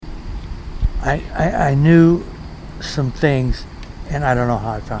I knew some things, and I don't know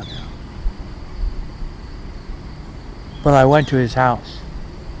how I found out. But I went to his house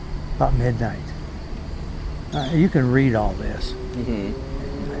about midnight. You can read all this. I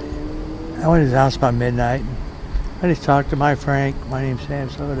went to his house about midnight, and I just talked to my Frank. My name's Sam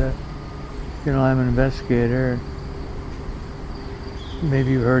Soda. You know, I'm an investigator.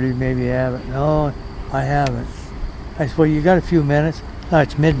 Maybe you heard it, maybe you haven't. No, I haven't. I said, well, you got a few minutes? No,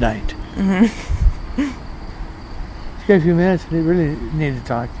 it's midnight. You got a few minutes? They really need to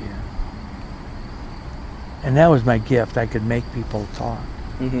talk to you. And that was my gift. I could make people talk.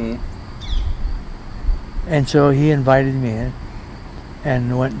 And so he invited me in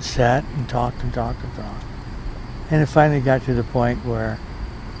and went and sat and talked and talked and talked. And it finally got to the point where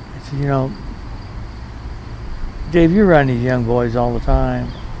I said, you know, Dave, you're around these young boys all the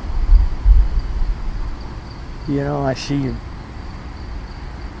time. You know, I see you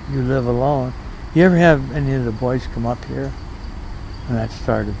live alone. You ever have any of the boys come up here? And that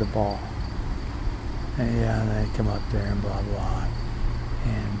started the ball. And yeah, and they come up there and blah, blah.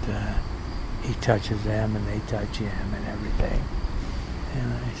 And he touches them and they touch him and everything.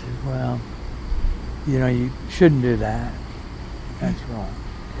 And I said, well, you know, you shouldn't do that. That's wrong.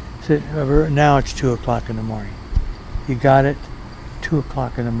 So now it's 2 o'clock in the morning. You got it? 2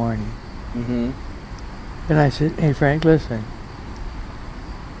 o'clock in the morning. And I said, hey, Frank, listen.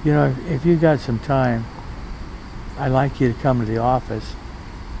 You know, if you got some time, I'd like you to come to the office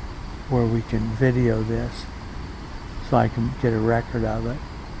where we can video this so I can get a record of it.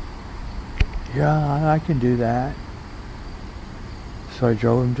 Yeah, I can do that. So I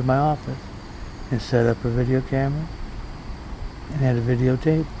drove him to my office and set up a video camera and had a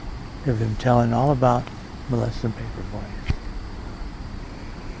videotape of him telling all about molesting paper boys.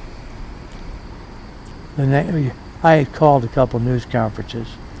 I had called a couple news conferences,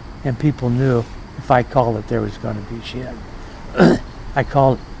 and people knew if I called it, there was going to be shit. I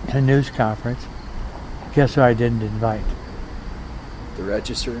called a news conference. Guess who I didn't invite? The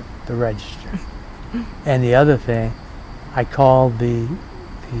Register? The Register. And the other thing, I called the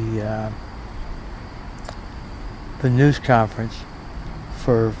news conference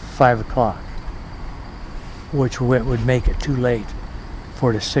for 5 o'clock, which would make it too late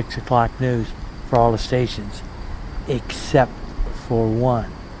for the 6 o'clock news for all the stations, except for one.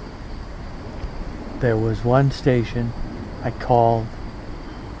 There was one station I called,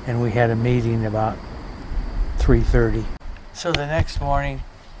 and we had a meeting about 3:30. So the next morning,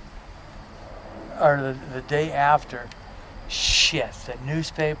 or the day after, the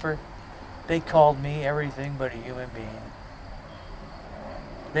newspaper, they called me everything but a human being.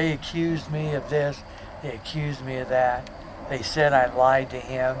 They accused me of this, they accused me of that. They said I lied to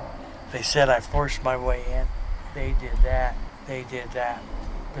him. They said I forced my way in. They did that, they did that.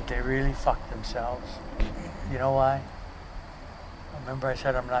 But they really fucked themselves. You know why? Remember I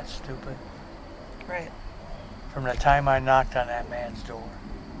said I'm not stupid? Right. From the time I knocked on that man's door,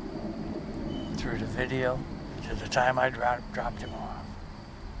 through the video, to the time I dropped him off,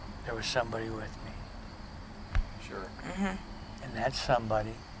 there was somebody with me. Sure. And that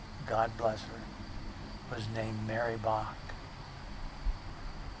somebody, God bless her, was named Mary Bach.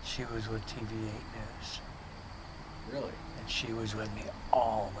 She was with TV8 News. Really? And she was with me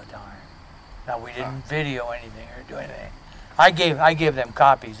all the time. Now we didn't video anything or do anything. I gave them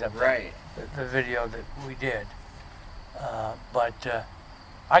copies of the video that we did. But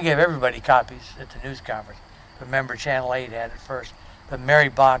I gave everybody copies at the news conference. Remember, Channel 8 had it first. But Mary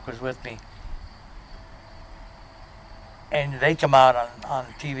Bach was with me. And they come out on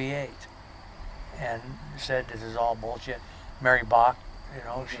TV8 and said this is all bullshit. Mary Bach, you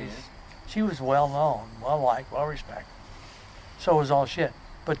know, she was well known, well liked, well respected. So it was all shit.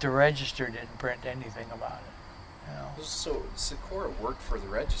 But the Register didn't print anything about it. You know. So Sikora worked for the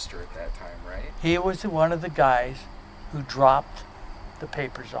Register at that time, right? He was one of the guys who dropped the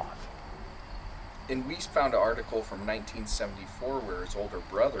papers off. And we found an article from 1974 where his older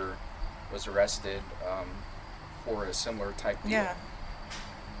brother was arrested for a similar type deal. Yeah.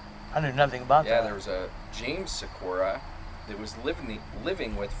 I knew nothing about that. Yeah, there was a James Sikora that was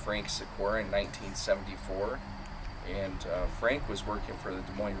living with Frank Sikora in 1974. And Frank was working for the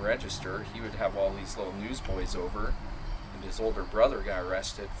Des Moines Register. He would have all these little newsboys over. And his older brother got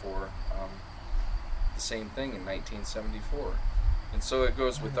arrested for the same thing in 1974. And so it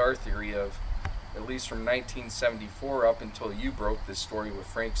goes with our theory of, at least from 1974 up until you broke this story with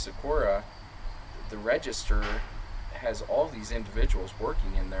Frank Sikora, the Register has all these individuals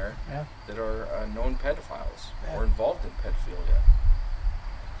working in there that are known pedophiles or involved in pedophilia.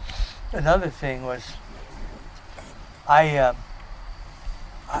 Another thing was, I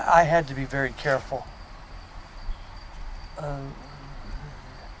I had to be very careful.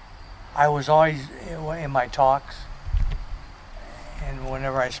 I was always in my talks, and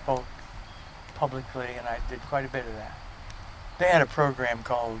whenever I spoke publicly, and I did quite a bit of that. They had a program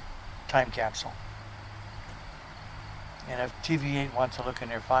called Time Capsule. And if TV8 wants to look in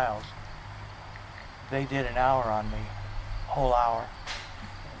their files, they did an hour on me. Whole hour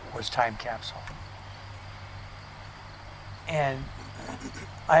was Time Capsule. And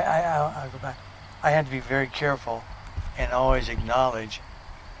I'll go back. I had to be very careful and always acknowledge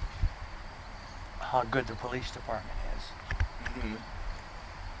how good the police department is. Mm-hmm.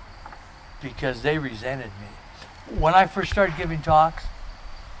 Because they resented me. When I first started giving talks,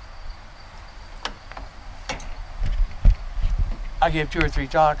 I gave 2 or 3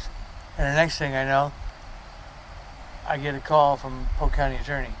 talks, and the next thing I know, I get a call from Polk County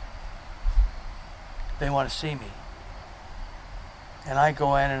Attorney. They want to see me. And I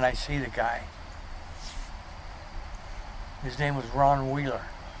go in and I see the guy. His name was Ron Wheeler.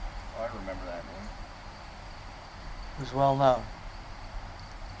 Oh, I remember that name. He was well known.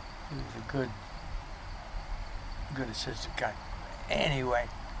 He was a good assistant guy. Anyway,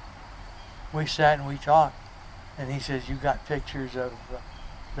 we sat and we talked. And he says, you got pictures of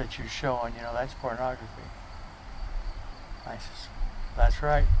that you're showing, that's pornography. I says, that's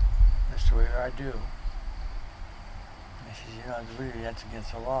right, Mr. Wheeler, I do. And he says, really, that's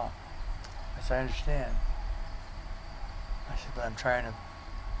against the law. I said, I understand. I said, but I'm trying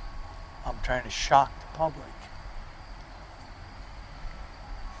to shock the public.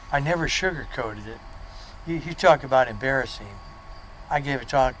 I never sugarcoated it. You talk about embarrassing. I gave a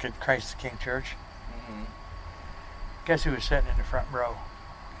talk at Christ the King Church. Mm-hmm. Guess who was sitting in the front row?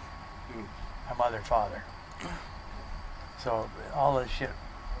 Who? My mother and father. So all this shit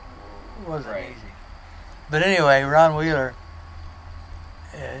wasn't Right. easy. But anyway, Ron Wheeler,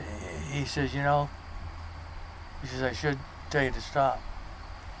 he says, I should tell you to stop.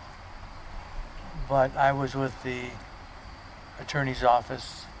 But I was with the attorney's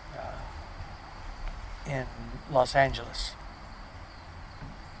office in Los Angeles.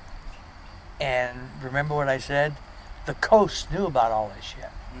 And remember what I said? The coast knew about all this shit.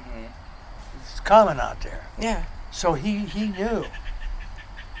 Mm-hmm. It's common out there. Yeah. So he knew.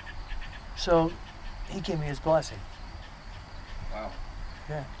 So he gave me his blessing. Wow.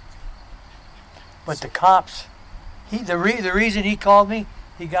 Yeah. But the cops, the reason he called me,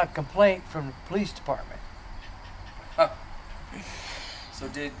 he got complaint from the police department. Huh. So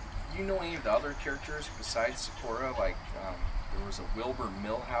did you know any of the other characters besides Sikora? Like there was a Wilbur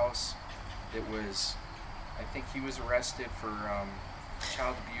Millhouse. It was, I think he was arrested for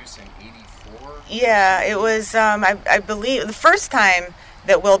child abuse in '84. Yeah, it was, I believe, the first time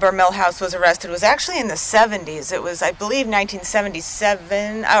that Wilbur Millhouse was arrested was actually in the 70s. It was, I believe,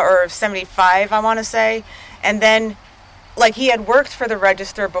 1977 or 75, I want to say. And then, like, he had worked for the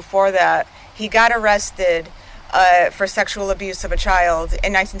Register before that. He got arrested for sexual abuse of a child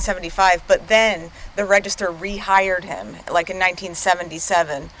in 1975, but then the Register rehired him, like in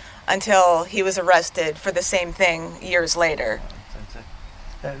 1977, until he was arrested for the same thing years later.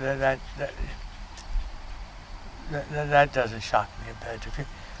 That doesn't shock me a bit.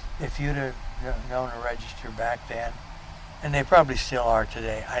 If you'd have known the Register back then, and they probably still are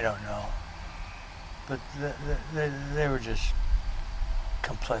today, I don't know. But they were just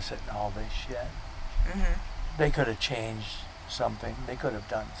complicit in all this shit. Mm-hmm. They could have changed something. They could have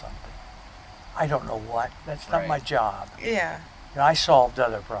done something. I don't know what. That's not my job. Yeah. I solved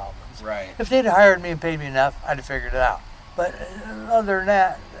other problems. Right. If they'd hired me and paid me enough, I'd have figured it out. But other than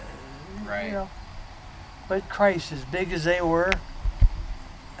that, Right. But Christ, as big as they were,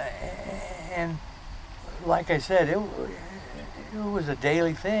 and like I said, it was a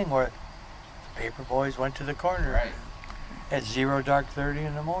daily thing where the paper boys went to the corner Right. at 0:30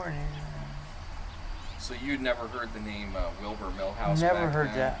 in the morning. So you'd never heard the name Wilbur Millhouse? Never back heard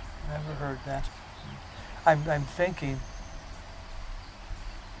then? that. Never heard that. I'm thinking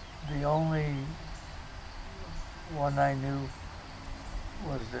the only one I knew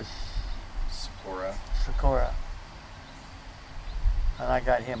was this Sikora. And I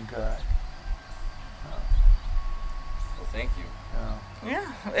got him good. Well, thank you.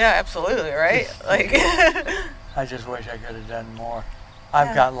 Yeah, absolutely, right? Like, I just wish I could have done more.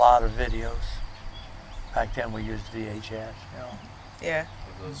 I've got a lot of videos. Back then we used VHS, yeah.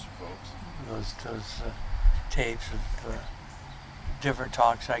 For those folks. those tapes of different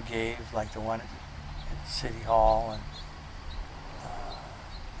talks I gave, like the one at City Hall, and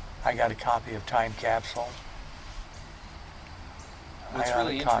I got a copy of Time Capsule. Well, it's I got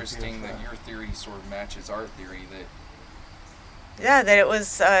really a copy interesting of, that your theory sort of matches our theory that Yeah, that it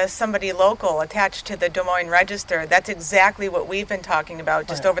was somebody local attached to the Des Moines Register. That's exactly what we've been talking about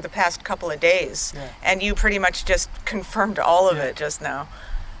just Right. over the past couple of days. Yeah. And you pretty much just confirmed all of Yeah. it just now.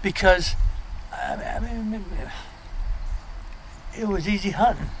 Because, I mean, it was easy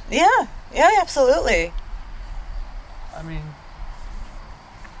hunting. Yeah, absolutely. I mean,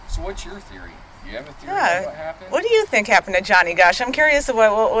 So what's your theory? You have a theory Yeah. about what happened? What do you think happened to Johnny Gosh? I'm curious.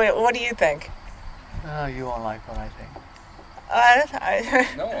 What do you think? you won't like what I think.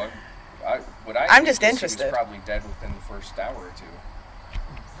 No, what I I'm think just is interested. He was probably dead within the first hour or two.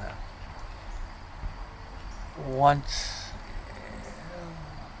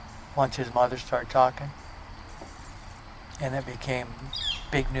 Once his mother started talking, and it became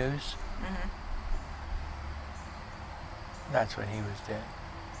big news, Mhm. that's when he was dead.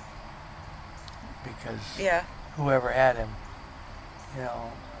 Because Yeah. whoever had him,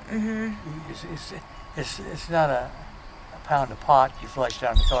 Mhm. it's not a pound of pot you flush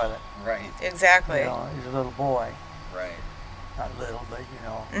down the toilet. Right, Exactly. He's a little boy, right. not little, but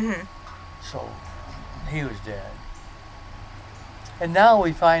Mhm. so he was dead. And now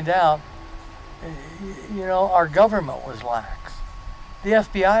we find out, our government was lax. The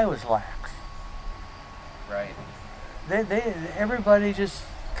FBI was lax. Right. Everybody just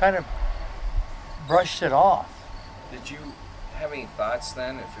kind of brushed it off. Did you have any thoughts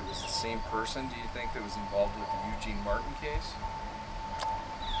then if it was the same person, do you think, that was involved with the Eugene Martin case?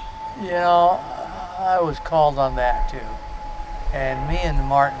 I was called on that too. And me and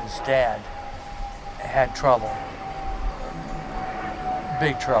Martin's dad had trouble.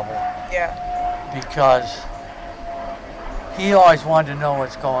 Big trouble. Yeah. Because he always wanted to know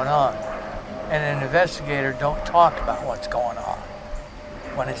what's going on. And an investigator don't talk about what's going on.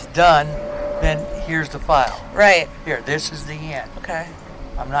 When it's done, then here's the file. Right. Here, this is the end. Okay.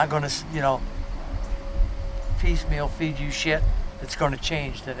 I'm not going to, piecemeal feed you shit that's going to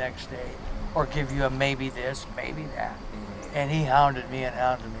change the next day. Or give you a maybe this, maybe that. And he hounded me and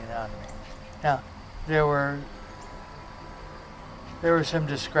hounded me and hounded me. Now, there were some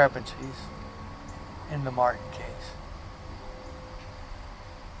discrepancies in the Martin case.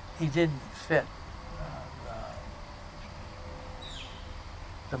 He didn't fit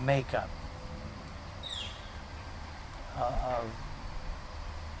the makeup of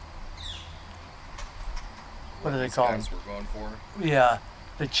what do they These call them? guys were going for? Yeah,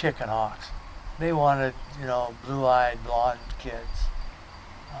 the chicken hawks. They wanted, blue-eyed, blonde kids.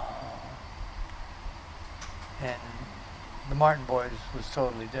 And the Martin boys was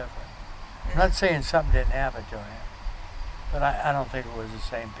totally different. I'm not saying something didn't happen to him, but I don't think it was the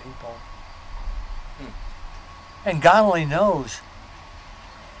same people. And God only knows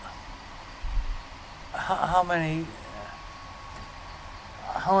how many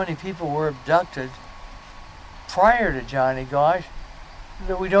people were abducted prior to Johnny Gosh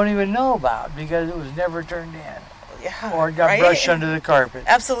that we don't even know about because it was never turned in, Yeah. or it got right? brushed under the carpet,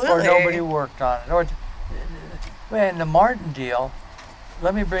 Absolutely. or nobody worked on it. Or, and the Martin deal,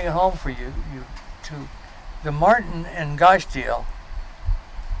 let me bring it home for you two. The Martin and Gosh deal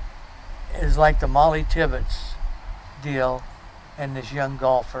is like the Molly Tibbetts deal and this young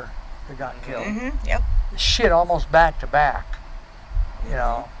golfer that got killed. Mhm. Yep. Shit, almost back to back,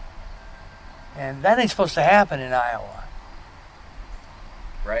 and that ain't supposed to happen in Iowa.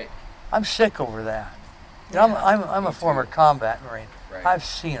 Right. I'm sick over that. Yeah. I'm a Me former too. combat Marine. Right. I've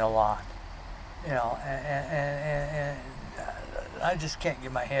seen a lot, and I just can't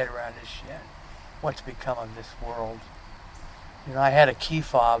get my head around this shit. What's become of this world? I had a key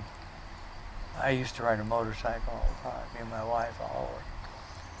fob. I used to ride a motorcycle all the time, me and my wife all over.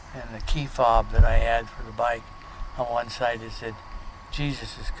 And the key fob that I had for the bike, on one side it said,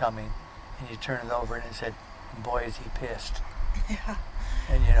 "Jesus is coming," and you turn it over and it said, "Boy, is he pissed." Yeah.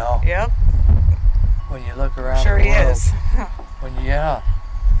 And Yep. when you look around Sure the he world, is.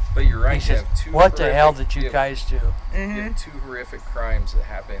 But you're right. he You says, have two "What the hell horrific- did you guys do?" You Mhm. have two horrific crimes that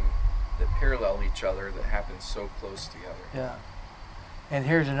happen, that parallel each other, that happen so close together. Yeah. And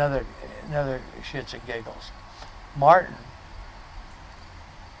here's another shits and giggles. Martin,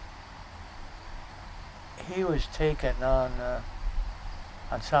 he was taken on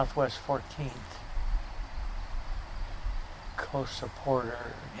Southwest 14th, close to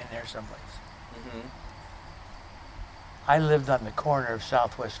Porter, in there someplace. Mm-hmm. I lived on the corner of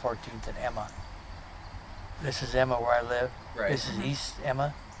Southwest 14th and Emma. This is Emma where I live. Right. This is East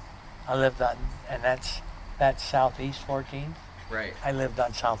Emma. I lived on, and that's Southeast 14th. Right. I lived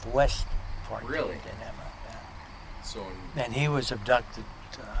on Southwest 14th Really? in Emma. Yeah. So, And he was abducted,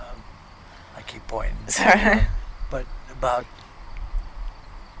 I keep pointing, Sorry. but about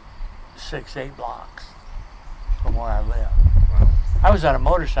 6-8 blocks from where I live. wow. I was on a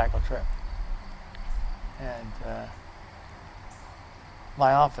motorcycle trip, and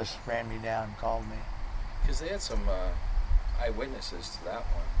my office ran me down and called me. Because they had some eyewitnesses to that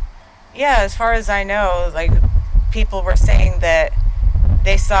one. Yeah, as far as I know, like, people were saying that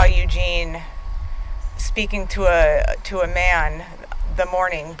they saw Eugene speaking to a man the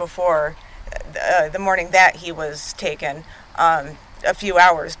morning before, the morning that he was taken, a few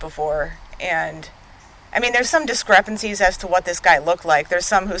hours before. And I mean, there's some discrepancies as to what this guy looked like. There's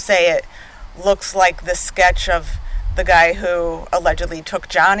some who say it looks like the sketch of the guy who allegedly took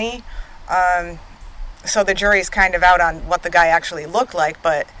Johnny. So the jury's kind of out on what the guy actually looked like,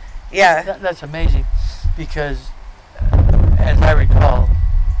 but yeah. That's amazing, because as I recall,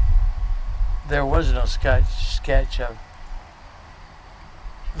 there was no sketch of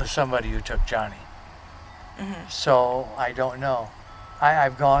somebody who took Johnny. Mm-hmm. So I don't know.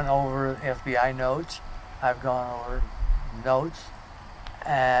 I've gone over FBI notes. I've gone over notes,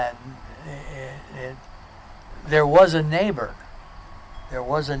 and there was a neighbor. There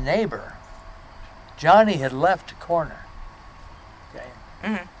was a neighbor. Johnny had left a corner, okay,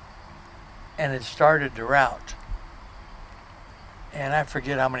 Mm-hmm. and had started the route. And I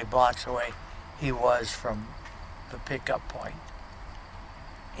forget how many blocks away he was from the pickup point.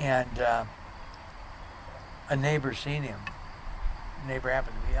 And a neighbor seen him. The neighbor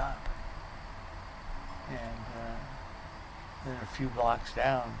happened to be up. And then a few blocks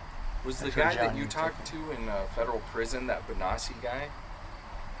down. Was the that's where guy that Johnny you took talked him. to in federal prison, that Benassi guy?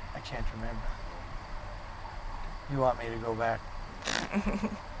 I can't remember. You want me to go back?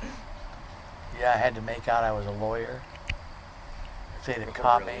 Yeah, I had to make out I was a lawyer. If they'd have Oh,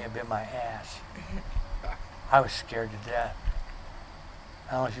 caught really? me, it'd been my ass. I was scared to death.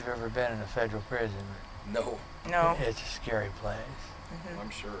 I don't know if you've ever been in a federal prison. No, No. It's a scary place. Mm-hmm. I'm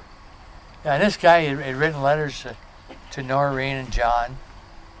sure. Yeah, and this guy had written letters to Noreen and John,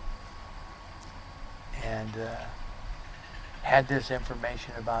 and had this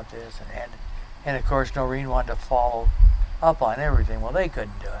information about this, and of course Noreen wanted to follow up on everything. Well, they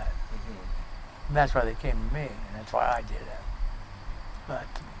couldn't do it, Mm-hmm. and that's why they came to me, and that's why I did it. But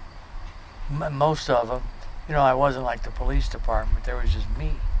most of them, you know, I wasn't like the police department. There was just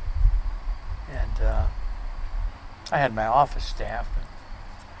me, and I had my office staff. But,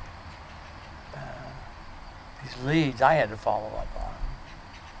 these leads, I had to follow up on.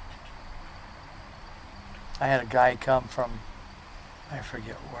 I had a guy come from, I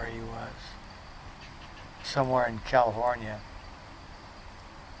forget where he was, somewhere in California,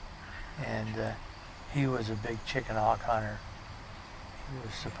 and he was a big chicken hawk hunter. He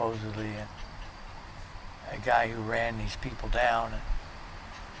was supposedly a guy who ran these people down and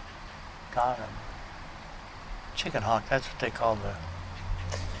got them. Chicken hawk, that's what they call the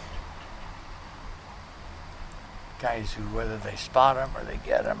guys who, whether they spot them or they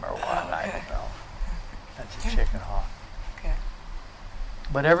get them or what, I don't know. That's a chicken hawk. Okay.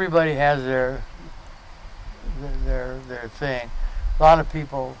 But everybody has their thing. A lot of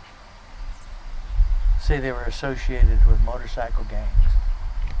people say they were associated with motorcycle gangs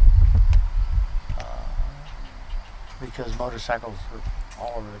because motorcycles were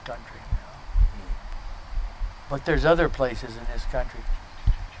all over the country. You know. Mm-hmm. But there's other places in this country,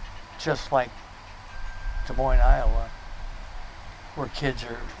 just like Des Moines, Iowa, where kids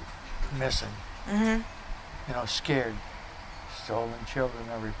are missing, Mm-hmm. you know, scared. Stolen children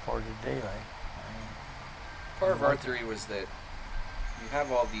are reported daily. I mean, Part of our theory was that you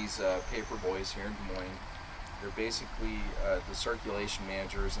have all these paper boys here in Des Moines. They're basically the circulation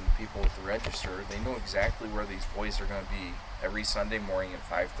managers and the people at the register. They know exactly where these boys are going to be every Sunday morning at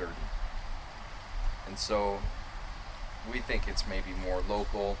 5:30. And so we think it's maybe more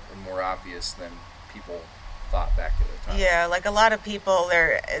local and more obvious than people thought back at the time. Yeah, like a lot of people,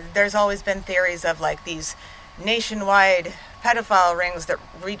 there's always been theories of like these nationwide pedophile rings that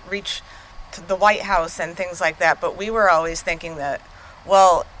reach to the White House and things like that. But we were always thinking that,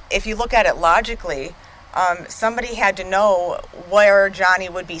 well, if you look at it logically, somebody had to know where Johnny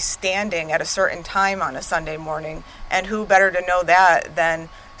would be standing at a certain time on a Sunday morning, and who better to know that than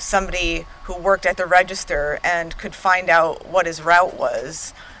somebody who worked at the register and could find out what his route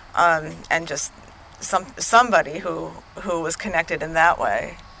was, and just somebody who was connected in that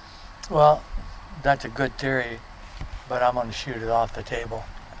way. well, that's a good theory, but I'm going to shoot it off the table.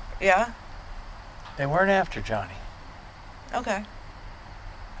 Yeah? They weren't after Johnny. Okay.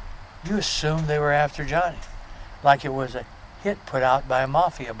 You assumed they were after Johnny, like it was a hit put out by a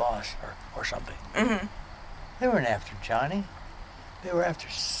mafia boss or something. Mm-hmm. They weren't after Johnny. They were after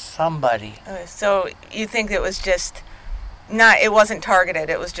somebody. Okay, so you think it was just it wasn't targeted,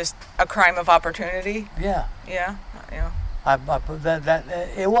 it was just a crime of opportunity? Yeah. Yeah? Yeah.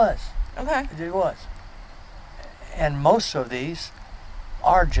 It was. Okay. It was. And most of these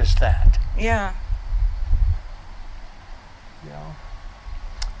are just that. Yeah. You know,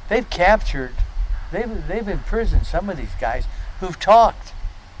 they've imprisoned some of these guys who've talked,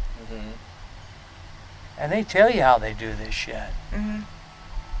 Mm-hmm. and they tell you how they do this shit. Mhm.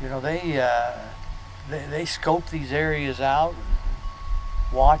 You know, they scope these areas out,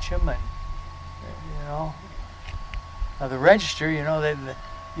 and watch them, and you know. Now the register, you know,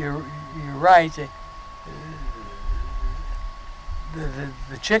 you're right.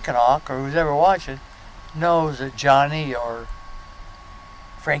 The chicken hawk or who's ever watching knows that Johnny or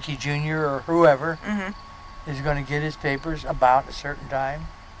Frankie Jr. or whoever Mhm. is going to get his papers about a certain time.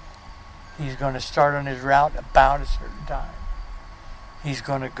 He's going to start on his route about a certain time. He's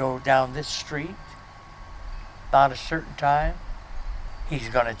going to go down this street about a certain time. He's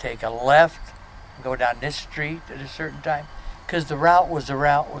going to take a left and go down this street at a certain time. Because the route was the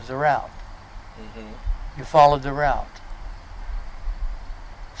route was the route. Mm-hmm. You followed the route.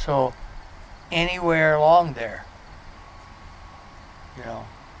 So anywhere along there, you know,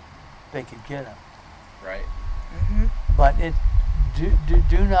 they could get him. Right. Mhm. But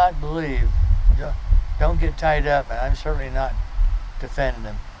do not believe, don't get tied up, and I'm certainly not defending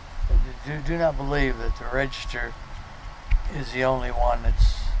them. Do not believe that the register is the only one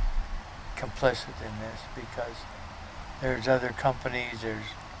that's complicit in this, because there's other companies,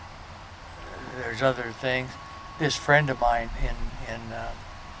 there's other things. This friend of mine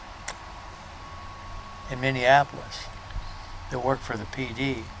in Minneapolis that worked for the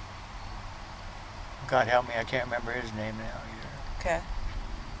PD, God help me, I can't remember his name now either. Okay.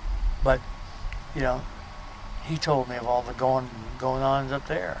 But, you know, he told me of all the going-ons up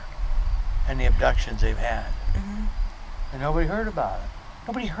there and the abductions they've had. Mhm. And nobody heard about it.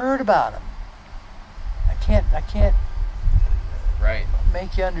 Nobody heard about them. I can't Right.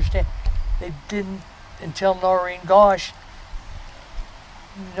 make you understand. They didn't until Noreen Gosh.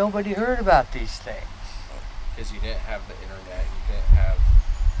 Nobody heard about these things. Because you didn't have the internet, you didn't have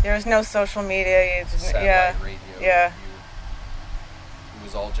There was no social media. You just, satellite yeah. radio. Yeah. It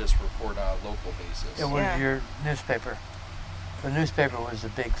was all just reported on a local basis. It was Yeah. your newspaper. The newspaper was the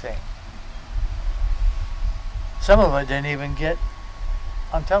big thing. Some of it didn't even get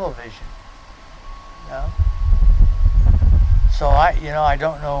on television. You know? So I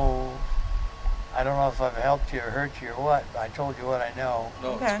don't know if I've helped you or hurt you or what. I told you what I know. No,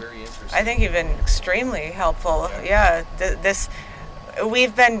 Okay. it's very interesting. I think you've been extremely helpful. Yeah. Yeah.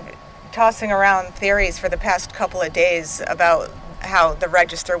 We've been tossing around theories for the past couple of days about how the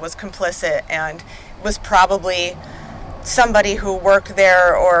register was complicit and was probably somebody who worked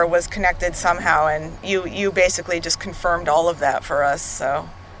there or was connected somehow, and you basically just confirmed all of that for us. So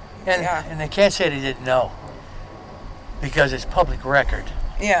And Yeah. and they can't say they didn't know, because it's public record.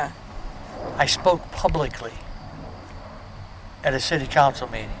 yeah. I spoke publicly at a city council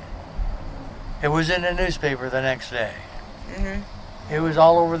meeting. It was in the newspaper the next day. Mhm. It was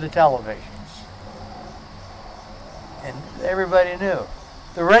all over the televisions. And everybody knew.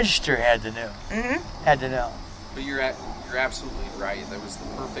 The register had to know. Mhm. Had to know. But you're absolutely right. That was the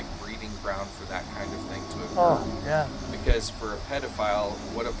perfect breeding ground for that kind of thing to occur. Oh, yeah. Because for a pedophile,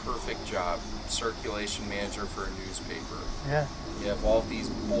 what a perfect job. Circulation manager for a newspaper. Yeah. You have all these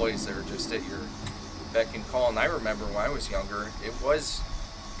boys that are just at your beck and call. And I remember when I was younger, it was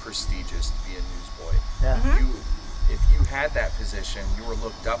prestigious to be a newsboy. Yeah. Mhm. If you had that position, you were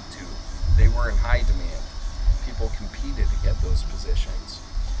looked up to. They were in high demand. People competed to get those positions.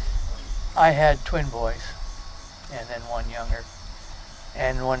 I had twin boys, and then one younger.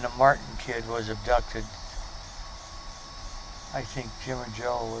 And when the Martin kid was abducted, I think Jim and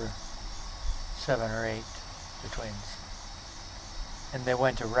Joe were 7 or 8, the twins. And they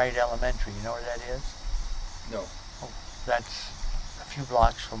went to Wright Elementary. You know where that is? No. That's a few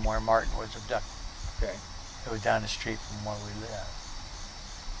blocks from where Martin was abducted. Okay. It was down the street from where we live.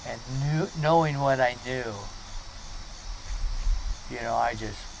 And knowing what I knew, you know,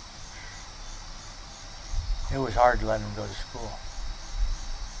 it was hard to let him go to school.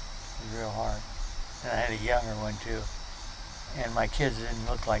 It was real hard. And I had a younger one too. And my kids didn't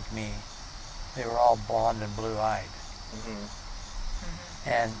look like me. They were all blonde and blue-eyed. Mm-hmm.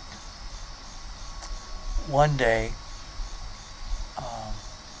 And one day,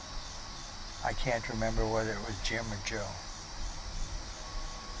 I can't remember whether it was Jim or Joe,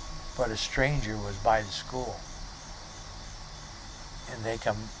 but a stranger was by the school. And they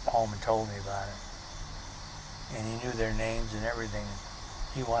come home and told me about it. And he knew their names and everything.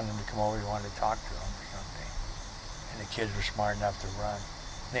 He wanted them to come over, he wanted to talk to them or something. And the kids were smart enough to run.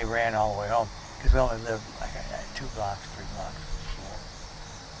 They ran all the way home. Because we only live like 2 blocks, 3 blocks from school.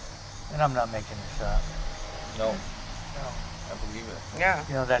 And I'm not making this up. No, No. I believe it. Yeah.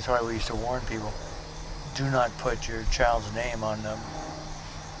 You know, that's why we used to warn people, do not put your child's name on them,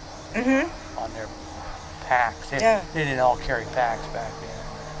 on their packs. They didn't all carry packs back then.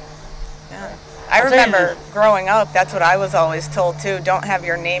 Yeah. I remember growing up, that's what I was always told too. Don't have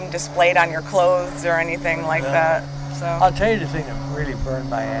your name displayed on your clothes or anything like that. So I'll tell you the thing that really burned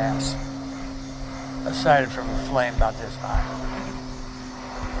my ass, aside from a flame about this high.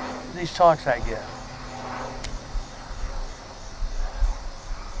 These talks I get.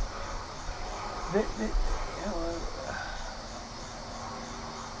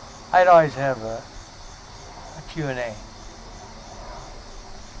 I'd always have a Q&A,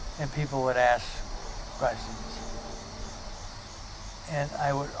 and people would ask questions, and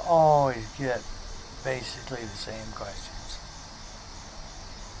I would always get basically the same questions,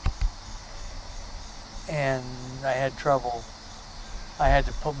 and I had trouble. I had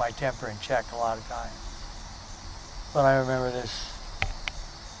to put my temper in check a lot of times, but I remember this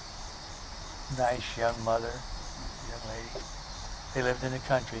nice young lady. They lived in the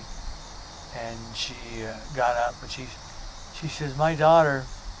country, and she got up, and she says, my daughter,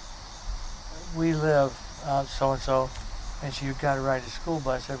 we live out so-and-so, and she got to ride a school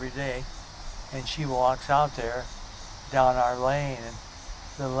bus every day, and she walks out there down our lane, and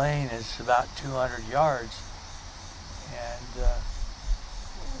the lane is about 200 yards, and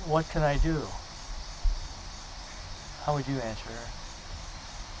what can I do? How would you answer her?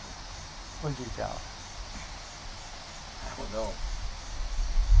 What did you tell her? I don't know.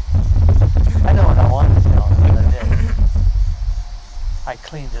 I know what I wanted to tell her, but I didn't. I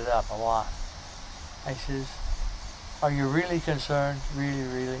cleaned it up a lot. I says, are you really concerned? Really,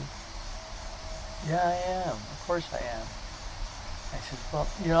 really? Yeah, I am. Of course I am. I said, well,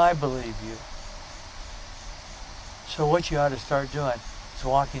 I believe you. So what you ought to start doing is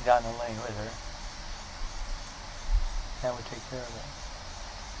walking down the lane with her. That would take care of it.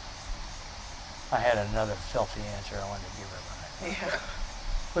 I had another filthy answer I wanted to give her.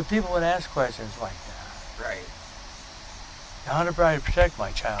 But people would ask questions like that. Right. How do I protect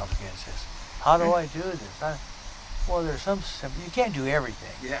my child against this? How do I do this? Well, there's some simple. You can't do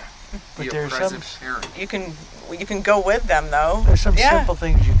everything. Yeah. But Be a there's present some. parent. you can go with them though. There's some simple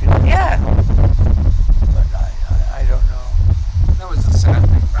things you can do. Yeah. But I don't know. That was the sad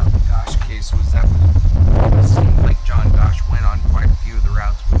thing about the Gosh case was that it seemed like John Gosh went on quite a few of the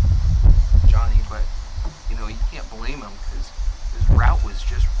routes with Johnny, but you can't blame him because his route was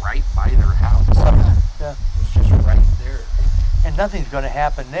just right by their house. Yeah. It was just right there. And nothing's going to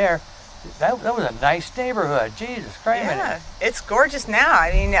happen there. That was a nice neighborhood. Jesus Christ. Yeah, it's gorgeous now.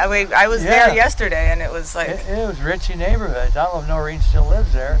 I mean, I was there yesterday, and it was like it was Ritchie neighborhood. I don't know if Noreen still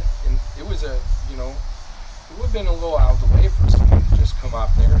lives there. And it was it would have been a little out of the way for someone to just come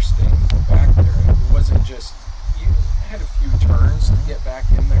off the interstate and go back there. It wasn't just, you had a few turns to get back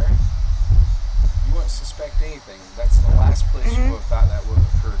in there. You wouldn't suspect anything. That's the last place you would have thought that would have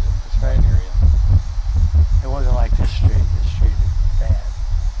occurred in this area. It wasn't like this street. This street is bad.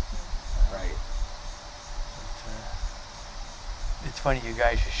 Right. But, it's funny you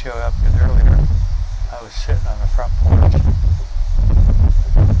guys should show up because earlier I was sitting on the front porch.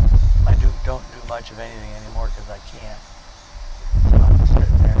 I don't do much of anything anymore because I can't. So I'm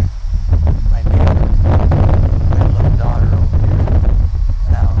sitting there. My neighbor, my little daughter over here.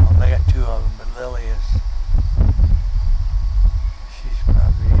 And I don't know. They got 2 of them, but Lily she's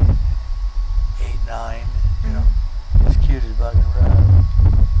probably 8, 9. As cute as bug and rub.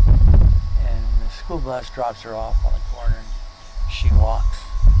 And the school bus drops her off on the corner and she walks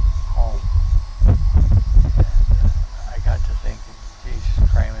home. And I got to thinking,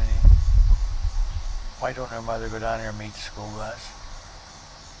 Jesus Christ, why don't her mother go down there and meet the school bus?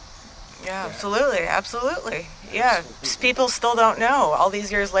 Yeah, absolutely. Yeah, people still don't know all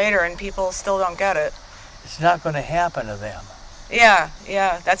these years later, and people still don't get it. It's not going to happen to them. Yeah,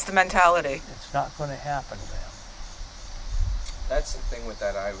 that's the mentality. It's not going to happen to them. That's the thing with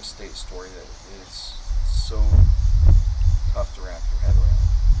that Iowa State story that is so tough to wrap your head around.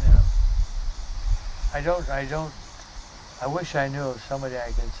 Yeah. I wish I knew of somebody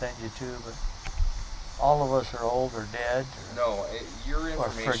I could send you to, but all of us are old or dead. Your Or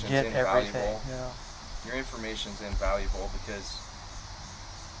information's forget everything. invaluable. Your information's invaluable because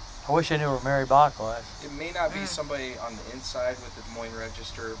I wish I knew where Mary Bach was. it may not be somebody on the inside with the Des Moines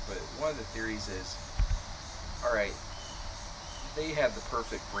Register, but one of the theories is, all right, they had the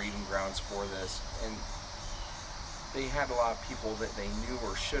perfect breeding grounds for this, and they had a lot of people that they knew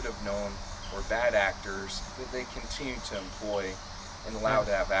or should have known were bad actors that they continued to employ and allowed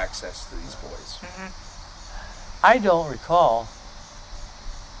to have access to these boys. I don't recall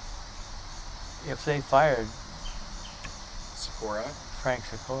if they fired Sikora? Frank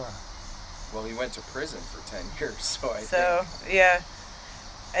Sikora. Well, he went to prison for 10 years, so I So, think... yeah.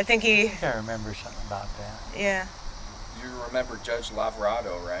 I think he, I can't remember something about that. yeah. You remember Judge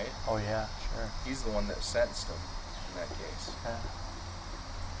Lavrado, right? Oh yeah, sure. He's the one that sentenced him in that case. Yeah.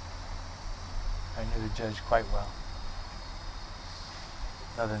 I knew the judge quite well.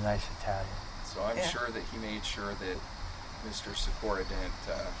 Another nice Italian. So I'm Yeah. sure that he made sure that Mr. Sikora didn't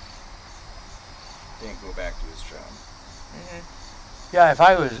go back to his job. Yeah, if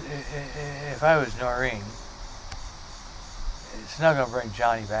I was Noreen, it's not going to bring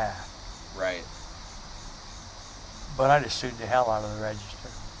Johnny back. Right. But I'd have sued the hell out of the Register.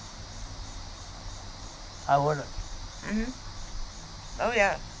 I would have. Oh,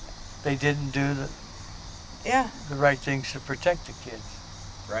 yeah. They didn't do Yeah. the right things to protect the kids.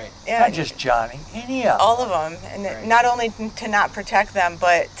 Right. Yeah. Not just Johnny, any of them. all of them, and Right. not only to not protect them,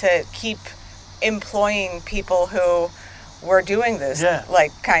 but to keep employing people who were doing this Yeah.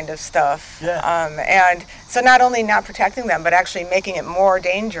 like kind of stuff. Yeah. And so not only not protecting them, but actually making it more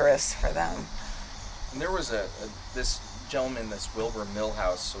dangerous for them. And there was this gentleman, this Wilbur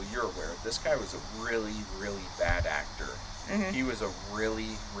Millhouse, so you're aware, this guy was a really, really bad actor. He was a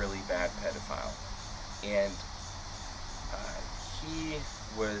really, really bad pedophile. And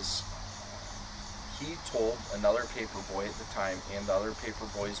he told another paper boy at the time and the other paper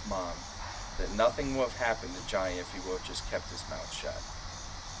boy's mom that nothing would have happened to Johnny if he would have just kept his mouth shut.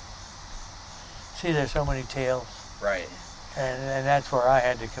 See, there's so many tales. Right. And that's where I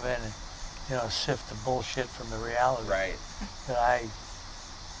had to come in and, sift the bullshit from the reality. Right. And I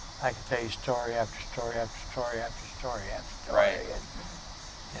could tell you story after story after story after story after story. Right.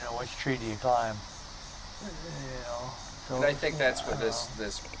 And, which tree do you climb? So, And I think that's what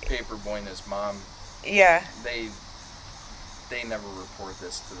this paper boy and his mom, Yeah. they never report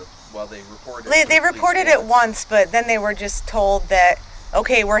this to the, well, they reported it. They to the police reported it once, but then they were just told that,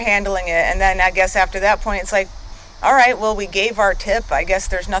 okay, we're handling it. And then I guess after that point, it's like, all right, well, we gave our tip. I guess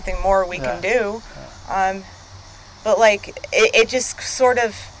there's nothing more we can do. But like, it just sort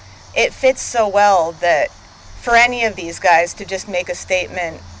of, it fits so well that for any of these guys to just make a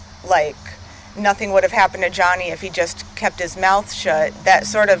statement like nothing would have happened to Johnny if he just kept his mouth shut, that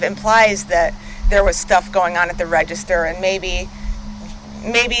sort of implies that there was stuff going on at the Register, and maybe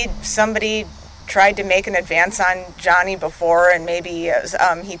somebody tried to make an advance on Johnny before, and maybe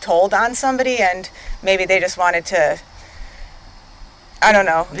he told on somebody, and maybe they just wanted to, I don't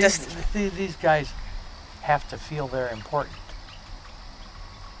know, these guys have to feel they're important.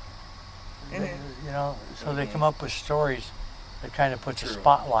 So they come up with stories that kind of puts a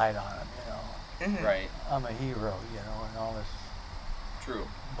spotlight on them, Right. I'm a hero, and all this True.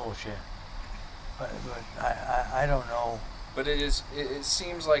 bullshit. But I don't know. But it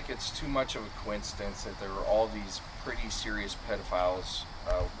seems like it's too much of a coincidence that there are all these pretty serious pedophiles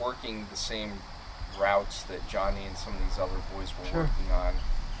working the same routes that Johnny and some of these other boys were working on,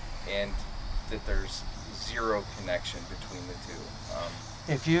 and that there's zero connection between the two.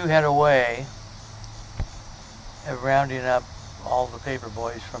 If you had a way of rounding up all the paper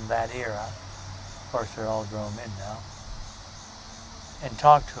boys from that era, of course they're all grown men now, and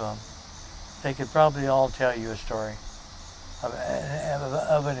talk to them, they could probably all tell you a story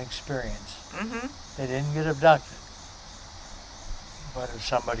of an experience. They didn't get abducted, but of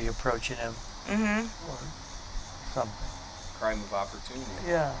somebody approaching them or something. Crime of opportunity.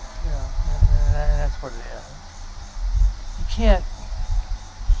 Yeah, and that's what it is.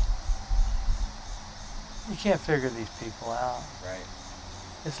 You can't figure these people out. Right.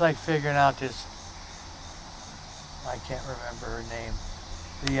 It's like figuring out this, I can't remember her name,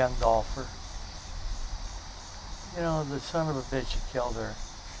 the young golfer. The son of a bitch that killed her.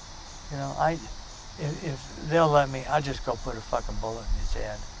 If they'll let me, I'll just go put a fucking bullet in his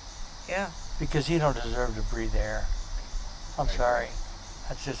head. Yeah. Because he don't deserve to breathe air. I'm sorry.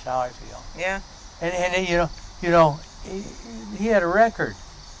 That's just how I feel. Yeah. And he had a record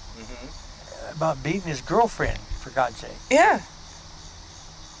about beating his girlfriend, for God's sake. Yeah.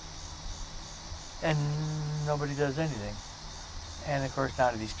 And nobody does anything. And of course,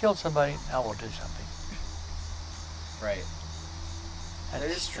 now that he's killed somebody, now we'll do something. Right. That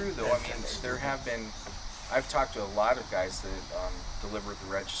is true, though. I mean, there have been, I've talked to a lot of guys that delivered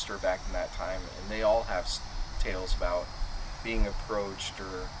the Register back in that time, and they all have tales about being approached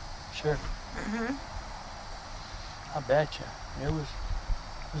or... Sure. I bet you. It was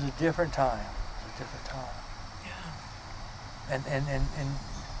a different time. It was a different time. Yeah. And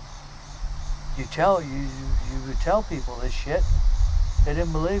you would tell people this shit. They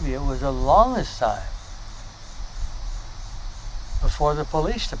didn't believe you. It was the longest time before the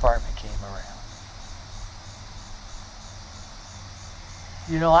police department came around.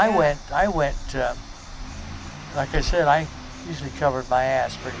 You know, I went, like I said, I usually covered my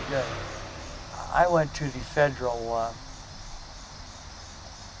ass pretty good. I went to the federal,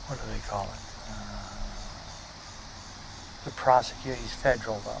 what do they call it? The prosecutor, he's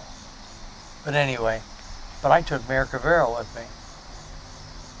federal though. But anyway, I took Mayor Cavero with me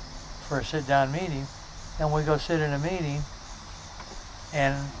for a sit-down meeting, and we go sit in a meeting,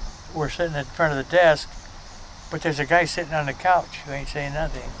 and we're sitting in front of the desk, but there's a guy sitting on the couch who ain't saying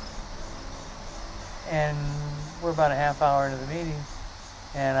nothing. And we're about a half hour into the meeting,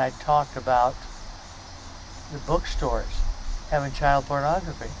 and I talked about the bookstores having child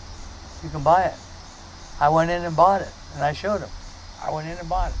pornography. You can buy it. I went in and bought it, and I showed him. I went in and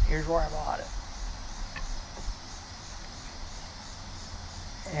bought it. Here's where I bought it.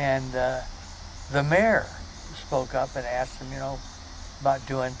 And the mayor spoke up and asked him, you know, about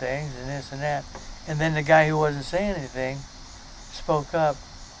doing things and this and that. And then the guy who wasn't saying anything spoke up,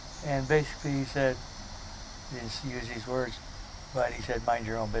 and basically he said, he didn't use these words, but he said, mind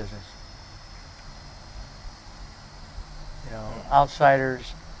your own business. You know,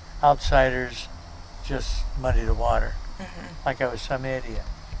 outsiders just muddy the water. Mm-hmm. Like I was some idiot.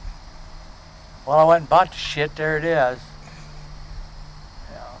 Well, I went and bought the shit, there it is.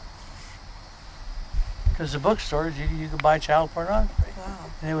 You know, because the bookstores, you could buy child pornography.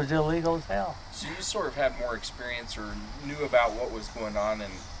 Wow. And it was illegal as hell. So you sort of had more experience or knew about what was going on in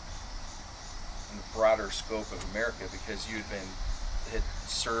the broader scope of America because you had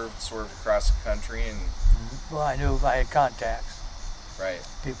served sort of across the country and... Mm-hmm. Well, I knew I had contacts. Right.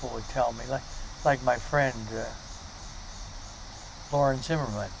 People would tell me, like my friend Lauren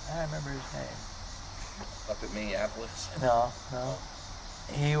Zimmerman. I remember his name. Up at Minneapolis? No.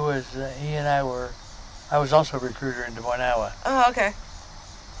 He and I was also a recruiter in Des Moines, Iowa. Oh, okay.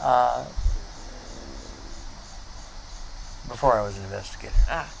 Before I was an investigator.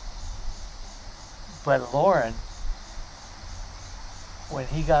 Ah. But Lauren, when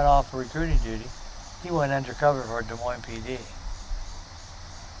he got off recruiting duty, he went undercover for Des Moines PD.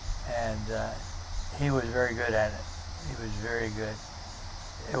 And he was very good at it. He was very good.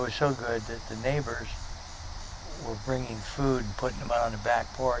 It was so good that the neighbors were bringing food and putting them out on the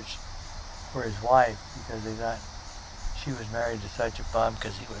back porch for his wife because they thought she was married to such a bum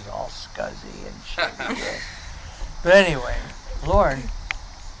because he was all scuzzy and shitty. But anyway, Lauren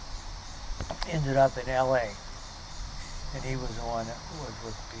ended up in L.A. and he was the one that was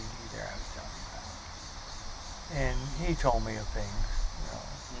with the PD there I was telling you about. And he told me of things, you know.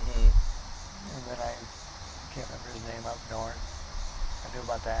 Mm-hmm. And then I can't remember his name up north. I knew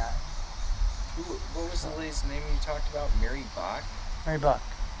about that. What was the lady's name you talked about? Mary Bach? Mary Bach.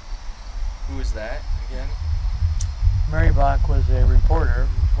 Who was that again? Mary Bach was a reporter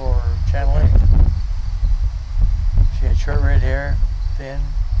for Channel 8. She had short red hair, thin.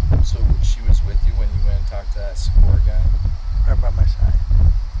 So she was with you when you went and talked to that Sikora guy? Right by my side.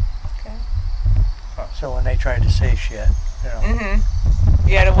 Okay. Huh. So when they tried to say shit, you know. Mm-hmm.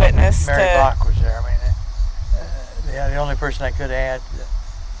 You had a witness. Mary Bach was there. I mean, the only person I could have had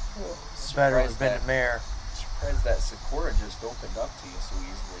better would have been the mayor. Surprised that Sikora just opened up to you so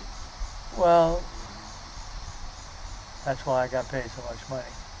easily. Well, that's why I got paid so much money.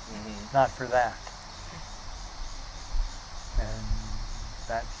 Mm-hmm. Not for that. And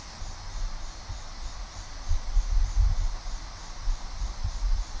that's...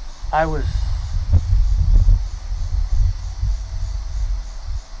 I was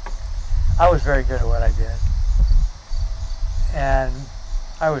very good at what I did. And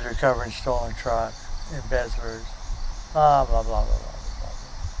I was recovering stolen trucks, embezzlers, blah, blah, blah, blah, blah, blah, blah.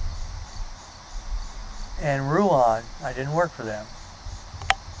 And Ruan, I didn't work for them,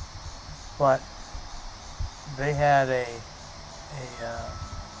 but they had a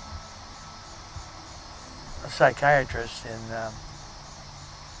psychiatrist in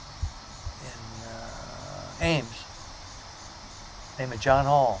Ames, named John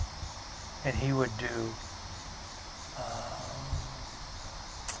Hall, and he would do,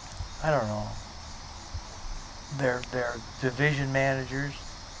 I don't know, their division managers,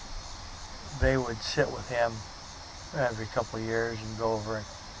 they would sit with him every couple of years and go over and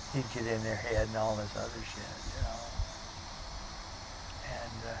he'd get in their head and all this other shit, you know.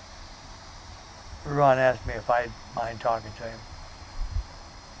 And Ron asked me if I'd mind talking to him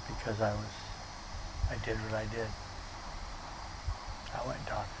because I did what I did. I went and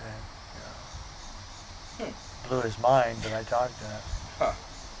talked to him. You know. Blew his mind, but I talked to him. Huh.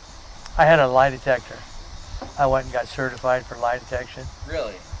 I had a lie detector. I went and got certified for lie detection,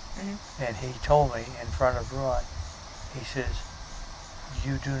 Really? and he told me in front of Ron, he says,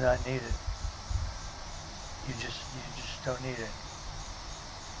 "You do not need it. You just don't need it."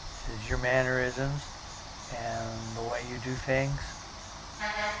 He says, "Your mannerisms and the way you do things,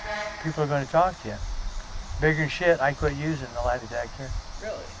 people are going to talk to you. Bigger than shit, I quit using the lie detector."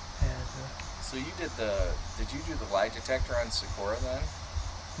 Really? And So you did you do the lie detector on Socorro then?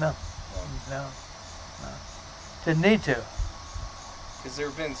 no, No. no, didn't need to. Because there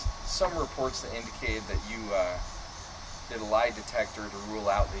have been some reports that indicated that you did a lie detector to rule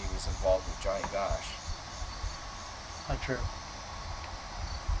out that he was involved with Johnny Gosh. Not true.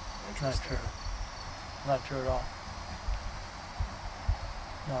 Not Interesting. true. Not true at all.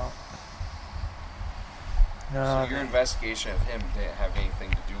 No. No. So your investigation of him didn't have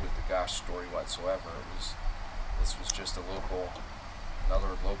anything to do with the Gosh story whatsoever. This was just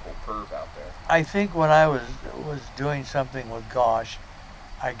another local perv out there. I think when I was doing something with Gosh,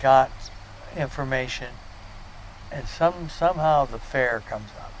 I got information, and somehow the fair comes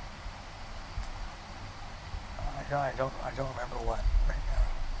up. I don't remember what right now.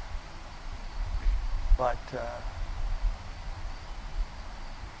 But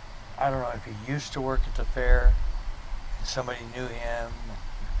I don't know if he used to work at the fair and somebody knew him.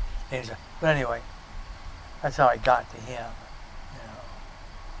 But anyway, that's how I got to him.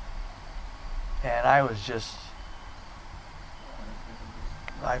 And I was just,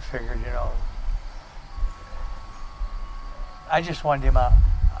 I figured, I just wanted him out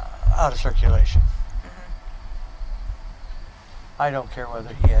of circulation. I don't care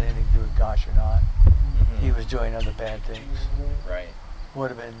whether he had anything to do with Gosh or not. Mm-hmm. He was doing other bad things. Right. Would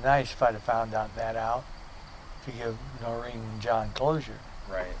have been nice if I'd have found out to give Noreen and John closure.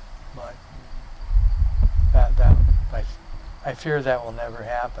 Right. But I fear that will never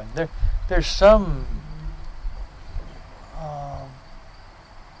happen. There's some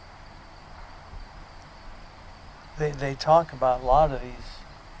they talk about a lot of these,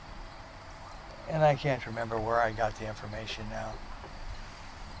 and I can't remember where I got the information now,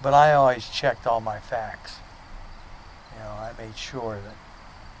 but I always checked all my facts. I made sure that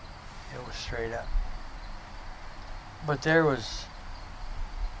it was straight up. But there was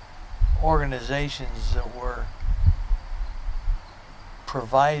organizations that were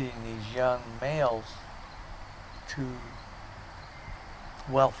providing these young males to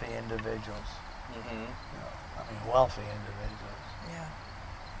wealthy individuals. Mm-hmm. Wealthy individuals. Yeah.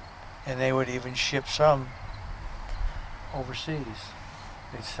 And they would even ship some overseas.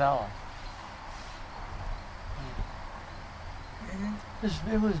 They'd sell them.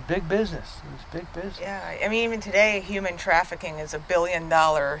 Mm-hmm. It was big business. It was big business. Yeah. I mean, even today, human trafficking is $1 billion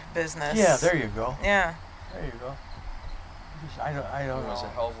business. Yeah, there you go. Yeah. There you go. I don't It was know.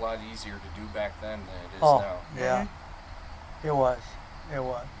 a hell of a lot easier to do back then than it is Oh, now. yeah. It was.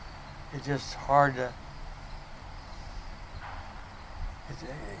 It's just hard to...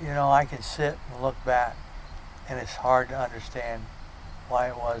 I can sit and look back, and it's hard to understand why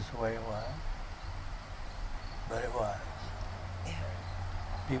it was the way it was. But it was. Yeah.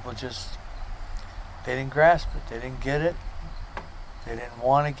 People just... They didn't grasp it. They didn't get it. They didn't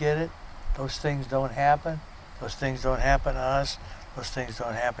want to get it. Those things don't happen. Those things don't happen to us. Those things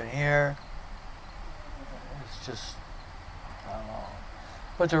don't happen here. It's just, I don't know.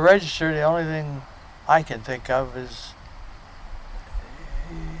 But the register, the only thing I can think of is,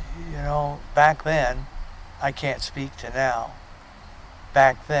 back then, I can't speak to now.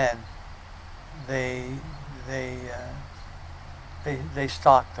 Back then, they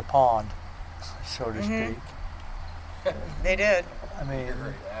stocked the pond, so to Mhm. speak. They did. I mean,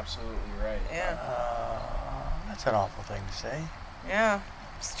 You're absolutely right. Yeah. that's an awful thing to say. Yeah.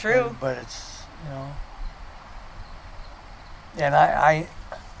 It's true. But it's, and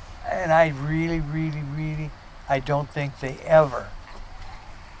I really, really, really, I don't think they ever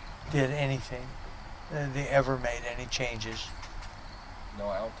did anything. They ever made any changes. No,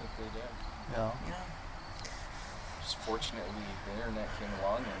 I don't think they did. No. Yeah. Just fortunately, the internet came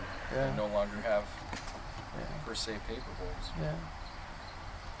along and Yeah. they no longer have Yeah. per se paper bowls. Yeah.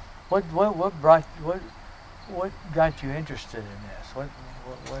 What got you interested in this? What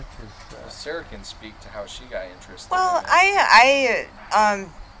is? Sarah can speak to how she got interested. Well, in it.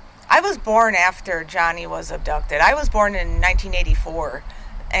 I was born after Johnny was abducted. I was born in 1984,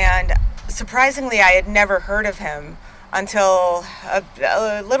 and surprisingly, I had never heard of him until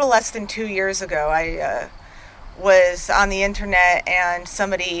a little less than 2 years ago. I was on the internet, and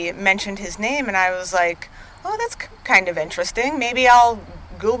somebody mentioned his name, and I was like, "Oh, that's kind of interesting. Maybe I'll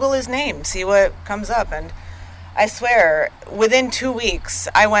Google his name, see what comes up." And I swear, within 2 weeks,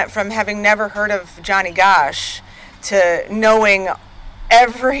 I went from having never heard of Johnny Gosh to knowing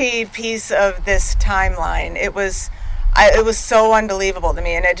every piece of this timeline. It was so unbelievable to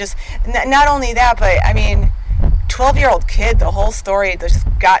me, and it just not only that, but I mean, 12-year-old kid, the whole story just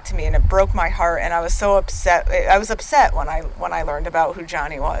got to me, and it broke my heart, and I was so upset. I was upset when I learned about who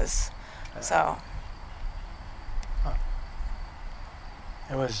Johnny was. So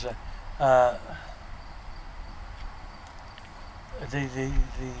it was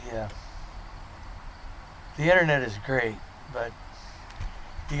the internet is great, but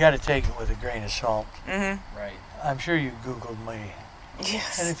you got to take it with a grain of salt. Mm-hmm. Right. I'm sure you Googled me,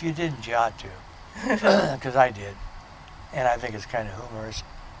 Yes. and if you didn't, you ought to, because I did, and I think it's kind of humorous.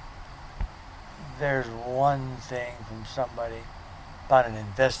 There's one thing from somebody about an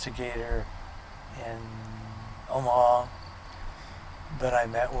investigator in Omaha that I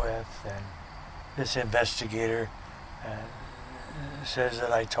met with, and this investigator says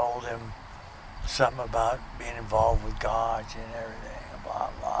that I told him something about being involved with God and everything, blah,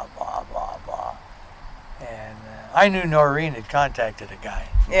 blah, blah, blah, blah. And I knew Noreen had contacted a guy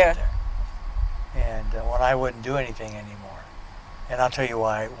Yeah. there. And when I wouldn't do anything anymore. And I'll tell you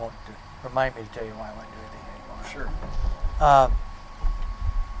why I won't do. Remind me to tell you why I won't do anything anymore. Sure.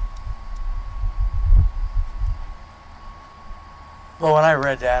 Well, when I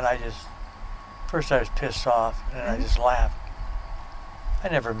read that, first I was pissed off, and then I just laughed. I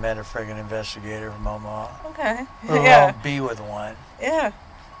never met a friggin' investigator from Omaha. Okay. Let Yeah. alone be with one. Yeah.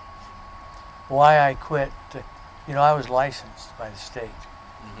 Why I quit, I was licensed by the state.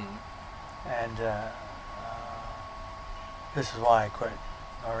 Mm-hmm. And this is why I quit,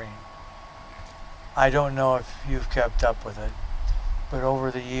 Noreen. I don't know if you've kept up with it, but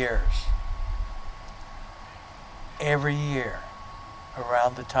over the years, every year,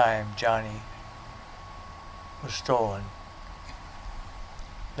 around the time Johnny was stolen,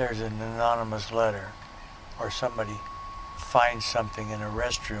 there's an anonymous letter or somebody finds something in a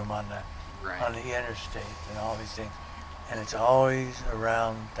restroom on the Right. interstate and all these things, and it's always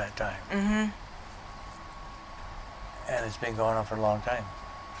around that time. Mm-hmm. And it's been going on for a long time.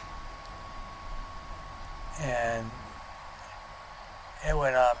 And it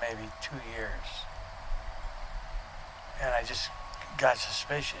went on maybe 2 years. And I just got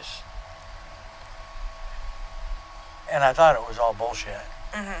suspicious. And I thought it was all bullshit.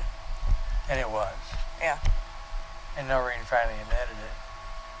 Mm-hmm. And it was. Yeah. And Noreen finally admitted it.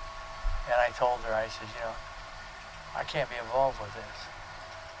 And I told her, I said, I can't be involved with this.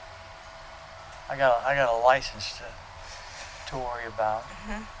 I got a license to worry about.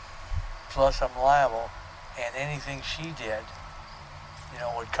 Mm-hmm. Plus I'm liable, and anything she did,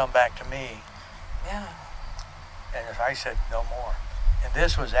 would come back to me. Yeah. And if I said no more. And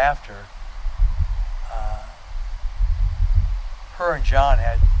this was after her and John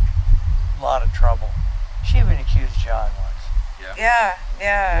had a lot of trouble. She even accused John once. Yeah.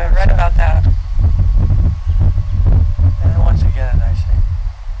 Yeah. I read about that. And once again, I say,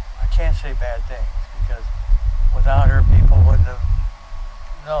 I can't say bad things because without her, people wouldn't have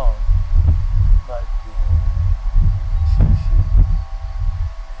known. But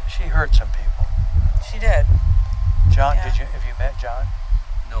she hurt some people. She did. John, Yeah. have you met John?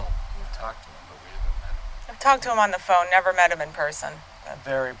 No, we've talked to him, but we haven't met him. I've talked to him on the phone. Never met him in person. A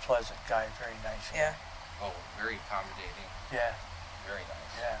very pleasant guy, very nice. Yeah. Oh, very accommodating. Yeah, Very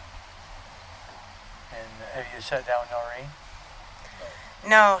nice. yeah. And have you sat down with Noreen?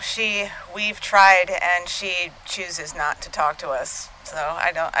 No, we've tried, and she chooses not to talk to us. So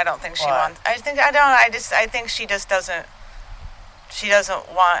I don't think she Why? wants. I think she just doesn't. She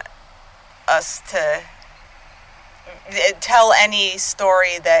doesn't want us to tell any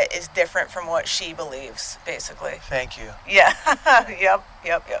story that is different from what she believes, basically. Thank you. Yeah. Yep.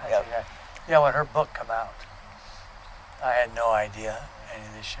 Yeah, when her book came out, I had no idea any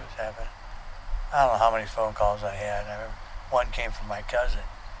of this shit was happening. I don't know how many phone calls I had. I remember one came from my cousin.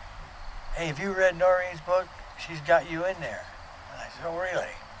 Hey, have you read Noreen's book? She's got you in there. And I said, oh,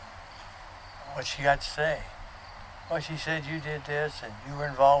 really? What's she got to say? Well, she said you did this and you were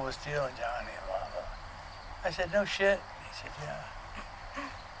involved with stealing Johnny and blah, blah. I said, no shit. He said, yeah.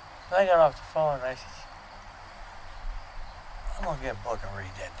 And I got off the phone and I said, I'm going to get a book and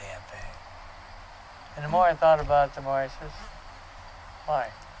read that damn thing. And the more I thought about it, the more I said,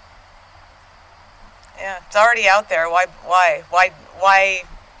 why? Yeah. It's already out there. Why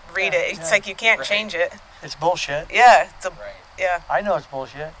read it? It's Yeah. like you can't Right. change it. It's bullshit. Yeah. Right. Yeah. I know it's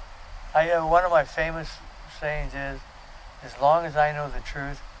bullshit. One of my famous sayings is, as long as I know the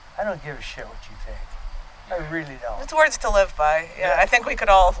truth, I don't give a shit what you think. I really don't. It's words to live by. Yeah. Yeah. I think we could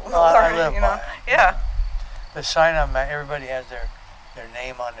all Well, I learn. live by it. Yeah. The sign on my, everybody has their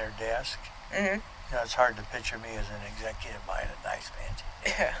name on their desk. Mhm. You know, it's hard to picture me as an executive buying a nice fancy.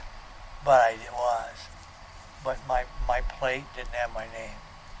 Yeah. But I was. But my plate didn't have my name.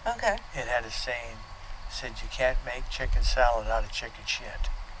 Okay. It had a saying. It said, you can't make chicken salad out of chicken shit.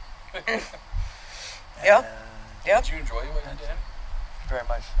 Yep. Yep. Did you enjoy what you did? Very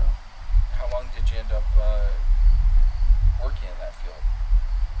much so. How long did you end up working in that field?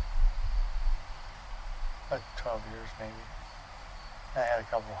 About 12 years maybe. I had a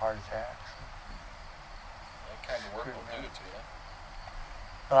couple of heart attacks. That kind of work will do it to you.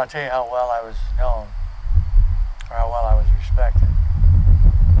 But I'll tell you how well I was known, or how well I was respected.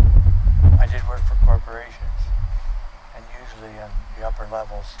 I did work for corporations, and usually in the upper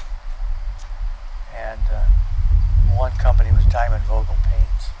levels. And one company was Diamond Vogel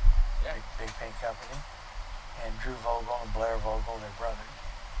Paints, Yeah. big paint company. And Drew Vogel and Blair Vogel, they're brothers.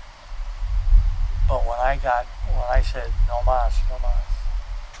 But when I said, no mas,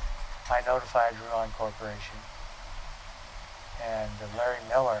 I notified Ruan Corporation. And Larry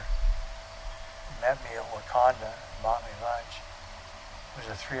Miller met me at Wakanda and bought me lunch. It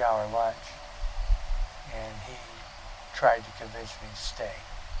was a 3-hour lunch. And he tried to convince me to stay.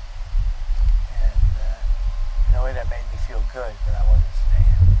 And in a way that made me feel good, but I wasn't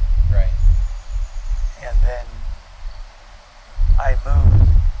staying. Right. And then I moved.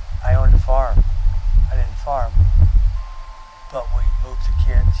 I owned a farm. I didn't farm, but we moved the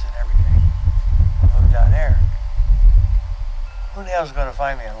kids and everything. We moved down there. Who the hell's going to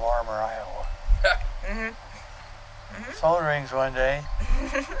find me in Lorimer, Iowa? Mhm. Phone rings one day.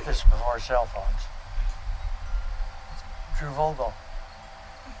 This is before cell phones. Drew Vogel.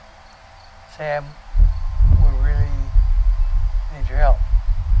 Sam, we really need your help.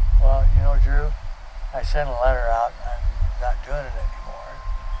 Well, you know, Drew, I sent a letter out. I'm not doing it anymore.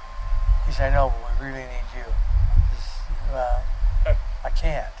 He said, I know, but we really need you. I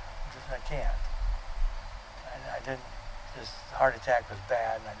can't. I can't. I didn't. This heart attack was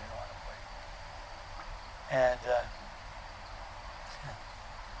bad, and I didn't want to wait. And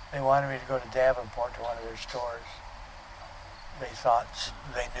they wanted me to go to Davenport to one of their stores. They thought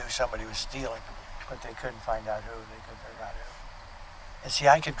they knew somebody was stealing, but they couldn't find out who. They couldn't figure out who. And see,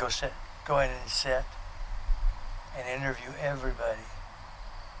 I could go in and sit and interview everybody.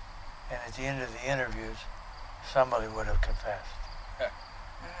 And at the end of the interviews, somebody would have confessed.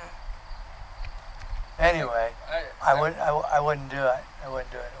 Anyway, I wouldn't do it. I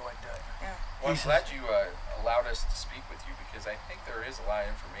wouldn't do it. Yeah. Well, I'm He says- glad you allowed us to speak with you because I think there is a lot of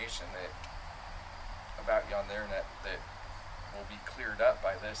information about you on the internet that will be cleared up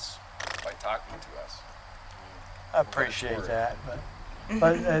by talking to us. I appreciate that, but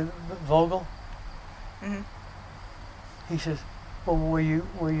Vogel, Mhm. he says, well,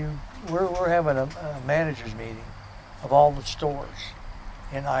 we're having a managers meeting of all the stores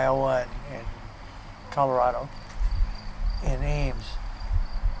in Iowa and Colorado, in Ames.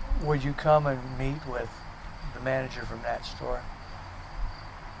 Would you come and meet with the manager from that store?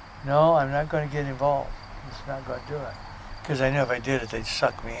 No, I'm not going to get involved. I'm just not going to do it. Because I knew if I did it, they'd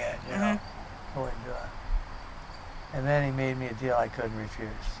suck me in, you know. I wouldn't do it. And then he made me a deal I couldn't refuse.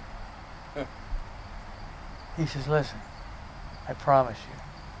 He says, listen, I promise you,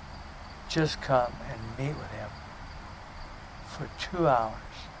 just come and meet with him for 2 hours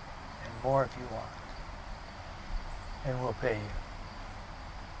and more if you want. And we'll pay you.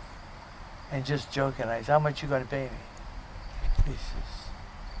 And just joking, I said, how much you going to pay me? He says,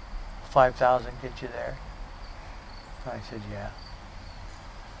 $5,000 get you there? I said, yeah.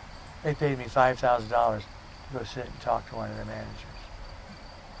 They paid me $5,000 to go sit and talk to one of their managers.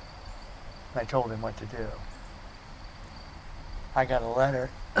 And I told him what to do. I got a letter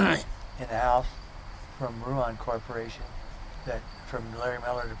in the house from Ruan Corporation from Larry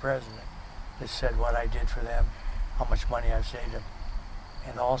Miller, the president, that said what I did for them, how much money I've saved them.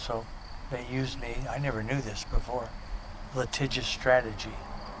 And also, they used me, I never knew this before, litigious strategy.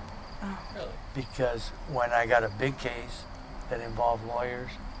 Really? Because when I got a big case that involved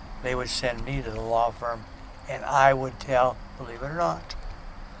lawyers, they would send me to the law firm and I would tell, believe it or not,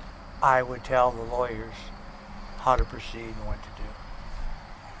 I would tell the lawyers how to proceed and what to do.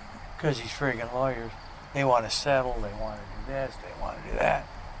 Because these friggin' lawyers, they want to settle, they want to do this, they want to do that.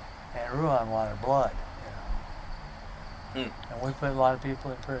 And Ruan wanted blood, you know. And we put a lot of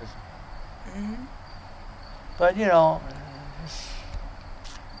people in prison. Mhm. But, you know,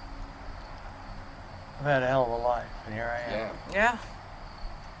 I've had a hell of a life, and here I am. Yeah. Yeah.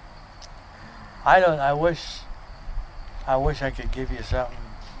 I wish I could give you something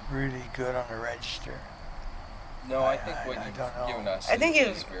really good on the register. No, I think what I you've don't know. given us I think is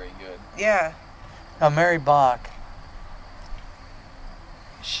you've- very good. Yeah. Now, Mary Bach,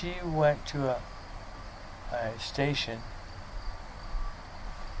 she went to a station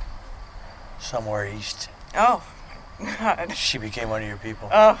somewhere east. Oh, God. She became one of your people.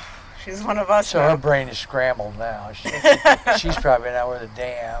 Oh, she's one of us. So now. her brain is scrambled now. She's probably not with a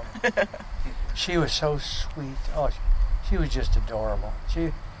damn. She was so sweet. Oh, she was just adorable.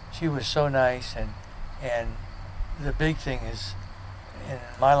 She was so nice, and the big thing is, in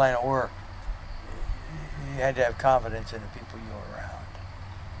my line of work, you had to have confidence in the people you were around.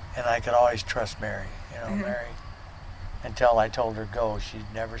 And I could always trust Mary. Mary, until I told her go,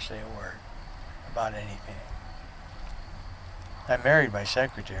 she'd never say a word about anything. I married my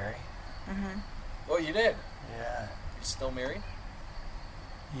secretary. Oh, you did? Yeah. You still married?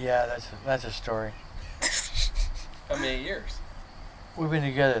 Yeah, that's a story. How many years? We've been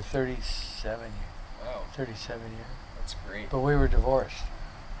together 37 years. Wow, 37 years. that's great. But we were divorced.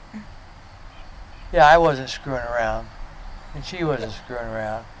 Yeah, I wasn't screwing around, and she wasn't screwing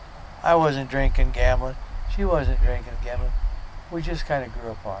around. I wasn't drinking, gambling. She wasn't drinking, gambling. We just kind of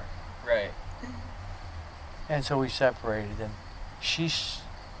grew apart. Right. And so we separated, and she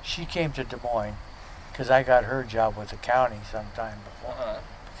came to Des Moines because I got her job with the county sometime before, Uh-huh.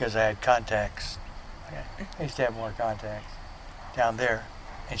 because I had contacts. I used to have more contacts down there,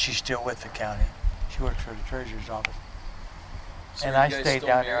 and she's still with the county. She works for the treasurer's office. So And are I you guys stayed still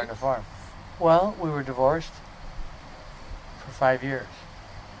down there married? on the farm. Well, we were divorced for 5 years,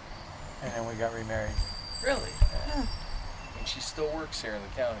 and then we got remarried. Really? And she still works here in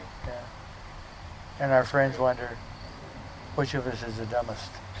the county. Yeah. And our friends wonder which of us is the dumbest.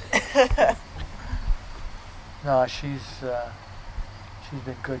 No, she's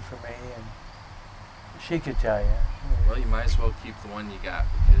been good for me, and she could tell you. Well, you might as well keep the one you got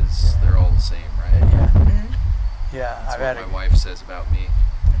because they're all the same, right? Yeah, yeah. That's I've what had my wife says about me.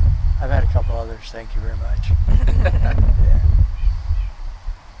 I've had a couple others. Thank you very much. Yeah.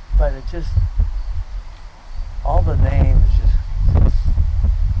 But it just all the names just.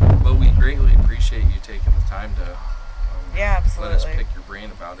 But we greatly appreciate you taking the time to Yeah, let us absolutely. pick your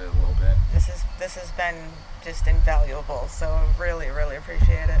brain about it a little bit. This has been just invaluable. So I really, really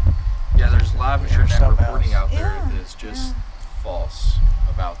appreciate it. Yeah, there's a lot of Sure, internet something reporting else. out there Yeah, that's just false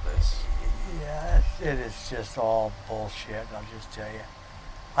about this. Yeah, it is just all bullshit. I'll just tell you.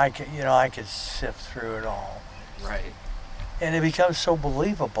 I could sift through it all, Right. and it becomes so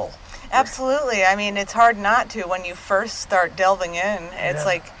believable. Absolutely. I mean, it's hard not to when you first start delving in. It's Yeah.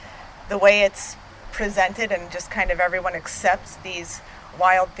 like the way it's presented and just kind of everyone accepts these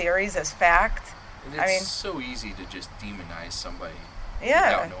wild theories as fact. And I it's mean- so easy to just demonize somebody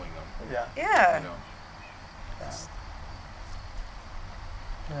Yeah. without knowing them. Yeah, Yeah. You know.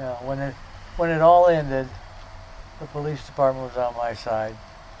 yeah. When it all ended, the police department was on my side.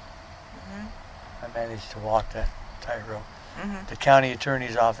 I managed to walk that tightrope. The county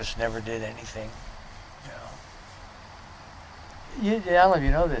attorney's office never did anything. I don't know if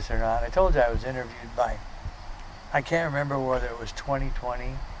you know this or not. I told you I was interviewed by, I can't remember whether it was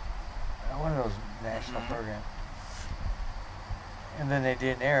 2020, one of those national programs. And then they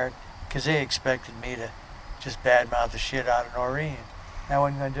didn't air it because they expected me to just badmouth the shit out of Noreen. I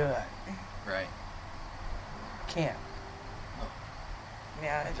wasn't going to do that. Right. Can't.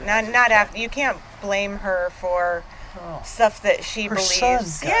 Yeah. It's Not after. You can't blame her for Oh. stuff that she Her believes. son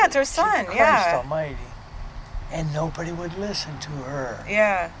got Yeah, it's her it. son. Christ Yeah. Almighty. And nobody would listen to her.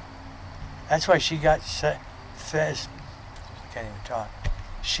 Yeah. That's why she got can't even talk.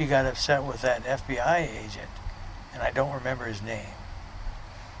 She got upset with that FBI agent, and I don't remember his name.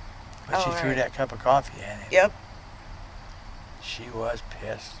 But Oh, she threw right. that cup of coffee at him. Yep. She was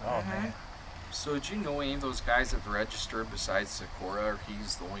pissed. Oh man. So did you know any of those guys at the register besides Sikora, or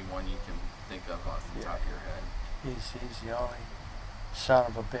he's the only one you can think of off the top of your head? He's the only son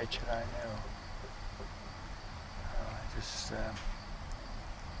of a bitch that I knew. I just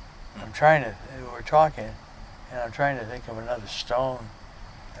I'm trying to. We're talking, and I'm trying to think of another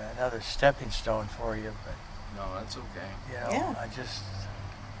stepping stone for you, but. No, that's okay. Yeah. I just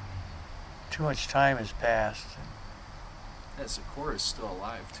too much time has passed. That Sikora's still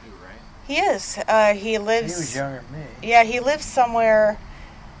alive too, right? He is. He He lives. was younger than me. Yeah, he lives somewhere,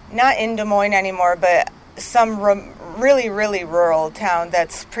 not in Des Moines anymore, but some really, really rural town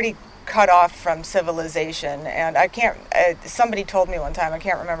that's pretty cut off from civilization. And I can't. Somebody told me one time. I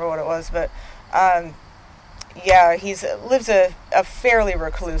can't remember what it was, but yeah, he's lives a fairly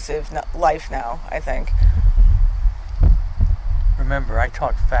reclusive life now, I think. Remember, I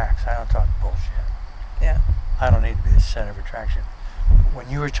talk facts. I don't talk bullshit. Yeah. I don't need to be the center of attraction. When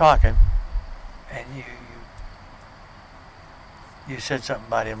you were talking, and you said something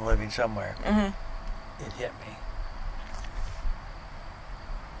about him living somewhere. it hit me.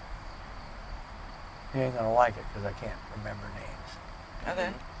 You ain't gonna like it because I can't remember names.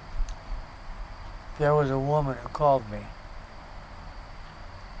 Okay. There was a woman who called me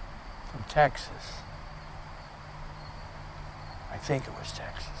from Texas. I think it was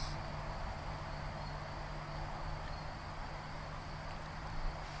Texas.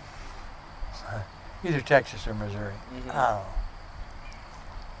 Either Texas or Missouri. Mhm. I don't know.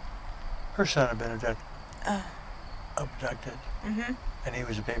 Her son had been abducted, Mhm. and he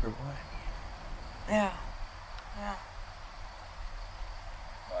was a paper boy. Yeah. Yeah.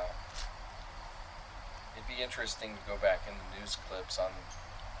 Wow. It'd be interesting to go back in the news clips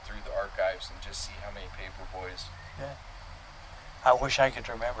through the archives and just see how many paper boys. Yeah. I wish I could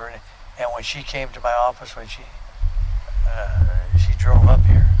remember it. And when she came to my office, when she drove up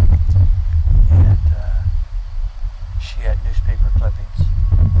here, and she had newspaper clippings,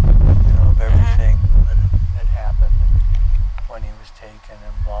 of everything that had happened, and when he was taken,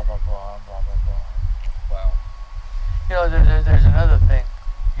 and blah blah blah, blah blah blah. Wow. There's another thing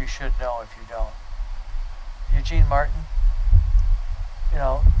you should know if you don't. Eugene Martin.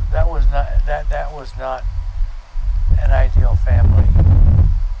 That was not an ideal family.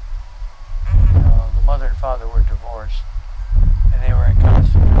 The mother and father were divorced, and they were in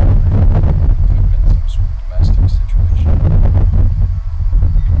constant conflict. Could have been some sort of domestic situation.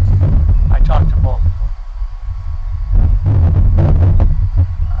 I talked to both of them.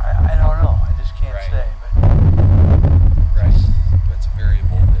 I don't know. I just can't Right. say. But Right. That's a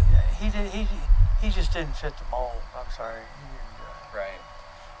variable that. he just didn't fit the mold. I'm sorry. He didn't do it. Right.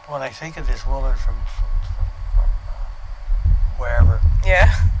 When I think of this woman from wherever,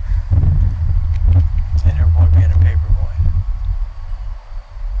 Yeah. and her boy being a paper boy,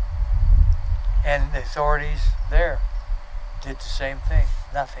 and the authorities there did the same thing.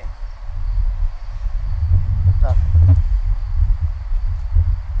 Nothing.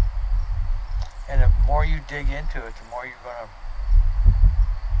 And the more you dig into it, the more you're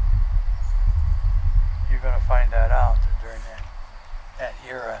gonna find that out, that during that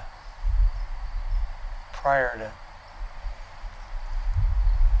era, prior to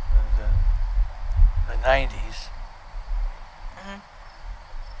the 90s, Mhm.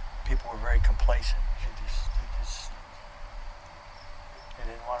 people were very complacent. They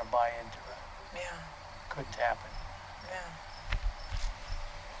didn't want to buy into it. Yeah. Couldn't happen. Yeah.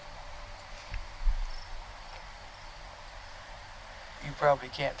 You probably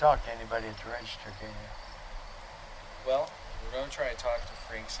can't talk to anybody at the register, can you? Well, we're going to try to talk to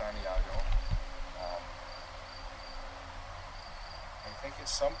Frank Santiago. I think at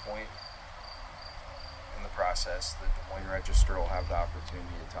some point in the process, the Des Moines Register will have the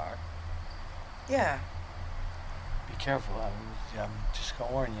opportunity to talk. Yeah. Be careful. I'm just going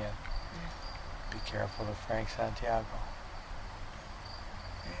to warn you. Be careful of Frank Santiago.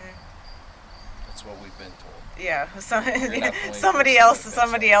 Mhm. That's what we've been told. Yeah. So, You're not the only somebody person else. that's been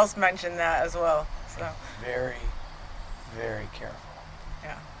Somebody said. else mentioned that as well. So. Very, very careful.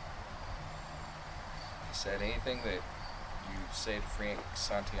 Yeah. He said anything that you say to Frank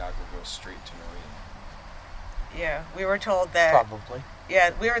Santiago goes straight to Noreen. Yeah. We were told that. Probably.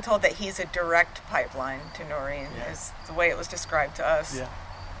 Yeah. We were told that he's a direct pipeline to Noreen. Yeah. Is the way it was described to us. Yeah.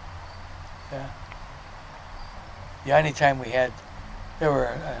 Yeah. Anytime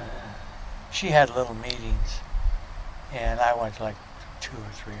she had little meetings, and I went to like 2 or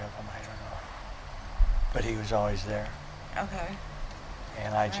 3 of them. I don't know. But he was always there, Okay.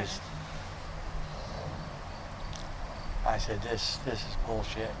 and I said, this is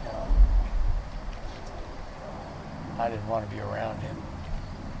bullshit. I didn't want to be around him.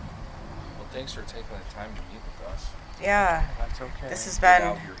 Well, thanks for taking the time to meet with us. Yeah. That's okay. This has Get been.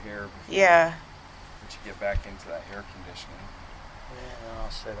 out your hair before Yeah. once you get back into that hair conditioning. Yeah,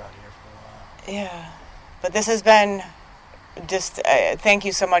 I'll sit out here for a while. Yeah. But this has been just thank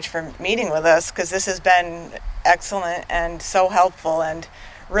you so much for meeting with us, because this has been excellent and so helpful and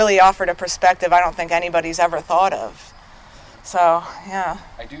really offered a perspective I don't think anybody's ever thought of. So, yeah.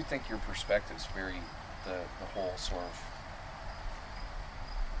 I do think your perspective's very, the whole sort of,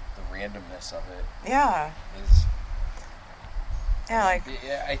 the randomness of it Yeah. is, Yeah, like,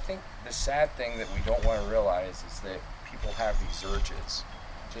 yeah, I think the sad thing that we don't want to realize is that people have these urges.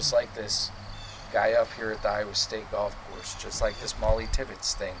 Just like this guy up here at the Iowa State Golf Course, just like this Molly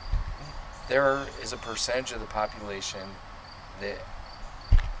Tibbetts thing. There is a percentage of the population that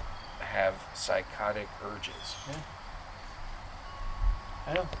have psychotic urges. Yeah.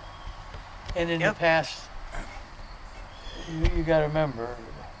 I know. And in Yep. the past, you got to remember,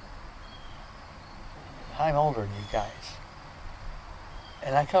 I'm older than you guys.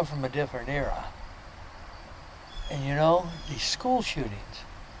 And I come from a different era. And you know, these school shootings,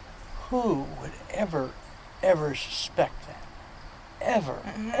 who would ever suspect that?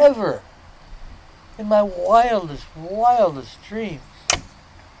 Ever. In my wildest dreams.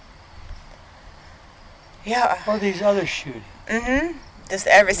 Yeah. Or these other shootings. Just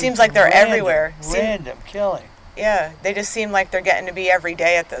it seems like they're everywhere. Random killing. Yeah, they just seem like they're getting to be every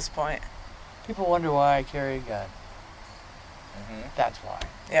day at this point. People wonder why I carry a gun. That's why.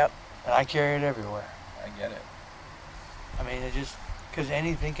 Yep. And I carry it everywhere. I get it. I mean, it just, because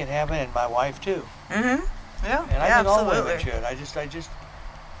anything can happen, and my wife too. Yeah. And I yeah, think all absolutely. women should. I just,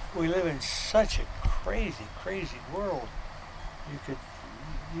 we live in such a crazy world.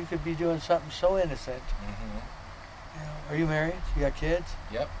 You could be doing something so innocent. You know, are you married? You got kids?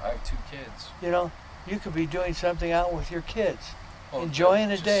 Yep, I have 2 kids. You know, you could be doing something out with your kids, Well,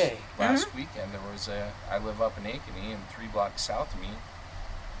 enjoying a just day. Last weekend, there was I live up in Ankeny, and 3 blocks south of me,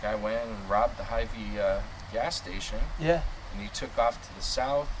 guy went and robbed the Hy-Vee gas station. Yeah. And he took off to the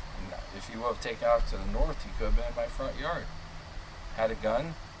south. And if he would have taken off to the north, he could have been in my front yard. Had a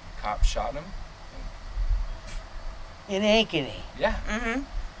gun. Cop shot him. In Ankeny. Yeah.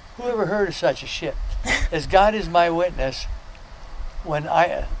 Who ever heard of such a shit? As God is my witness, when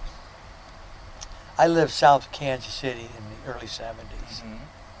I lived south of Kansas City in the early 70s.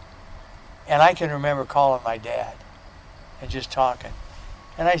 And I can remember calling my dad and just talking.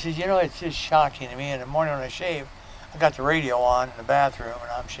 And I said, you know, it's just shocking to me. In the morning when I shave, I got the radio on in the bathroom and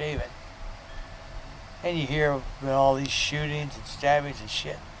I'm shaving. And you hear all these shootings and stabbings and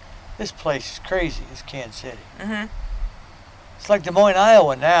shit. This place is crazy. It's Kansas City. It's like Des Moines,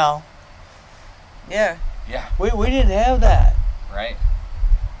 Iowa now. Yeah. Yeah. We didn't have that. Right.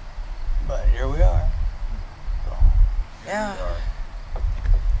 But here we are. So. Yeah.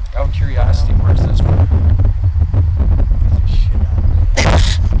 Out of curiosity, where's this from?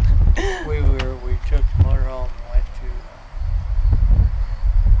 We took the motorhome and went to.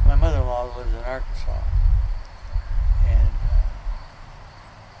 My mother-in-law lives in Arkansas, and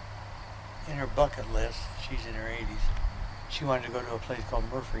in her bucket list, she's in her 80s. She wanted to go to a place called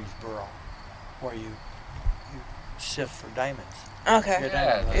Murfreesboro, where you sift for diamonds. Okay.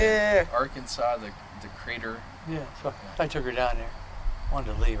 Yeah. Arkansas, the crater. Yeah. So I took her down there.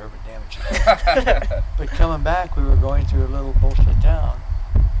 Wanted to leave her, but damn it. But coming back, we were going through a little bullshit town,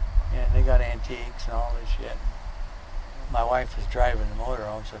 and they got antiques and all this shit. My wife was driving the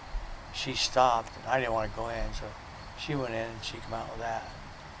motorhome, so she stopped, and I didn't want to go in, so she went in and she came out with that.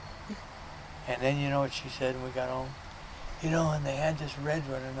 And then you know what she said when we got home? You know, and they had this red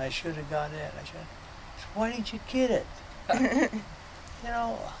one, and I should have got it. I said, why didn't you get it? You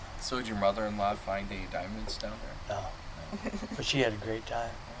know. So did your mother-in-law find any diamonds down there? No. But she had a great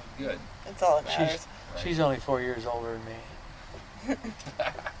time. Good. That's all that matters. She's only 4 years older than me.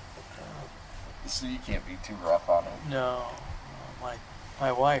 So you can't be too rough on them. No.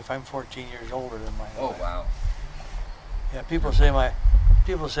 My wife, I'm 14 years older than my wife. Oh, wow. Yeah, people say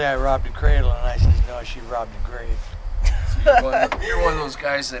I robbed a cradle, and I says, no, she robbed a grave. So you're one of those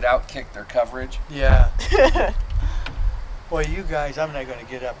guys that outkick their coverage? Yeah. Well, you guys, I'm not going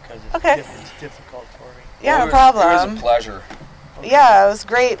to get up because it's difficult for me. Yeah, Well, no problem. It was a pleasure. Yeah, it was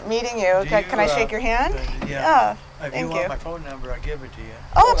great meeting you. Do you, Can I shake your hand? Yeah. If Thank you want you. my phone number, I'll give it to you.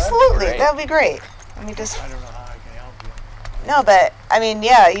 Oh, absolutely. great. That would be great. Let me just. I don't know how I can help you. No, but I mean,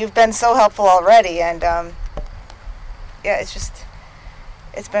 yeah, you've been so helpful already, and yeah,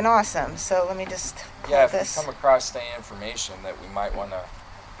 it's been awesome. So let me just pull Yeah, if this. you come across any information that we might want to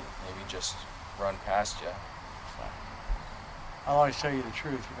maybe just run past you. I'll always tell you the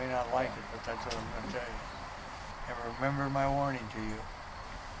truth. You may not like it, but that's what I'm going to tell you. And remember my warning to you.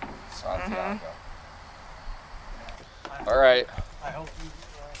 Santiago. All right. I hope you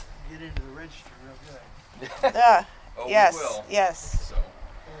get into the register real good. Yeah. Oh, Yes. we will. Yes. So,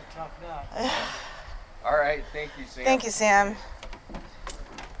 You're a tough nut. all right. Thank you, Sam. Thank you, Sam.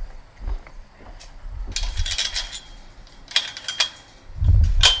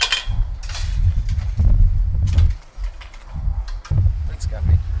 That's got to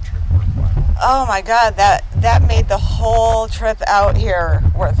make your trip worthwhile. Oh my God, that made the whole trip out here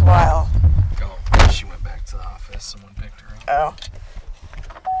worthwhile. Oh, she went back to the office. Someone picked her up. Oh.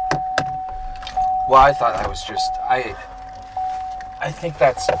 Well, I thought that was just I think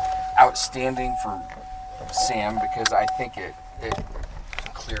that's outstanding for Sam because I think it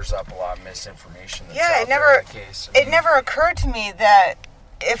clears up a lot of misinformation that's out there in the case. It never occurred to me that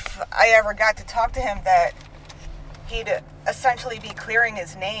if I ever got to talk to him that he'd essentially be clearing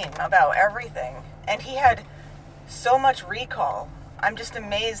his name about everything. And he had so much recall. I'm just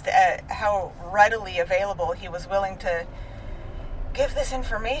amazed at how readily available he was willing to give this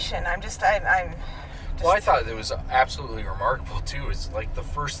information. I'm Well, I thought it was absolutely remarkable, too, is like the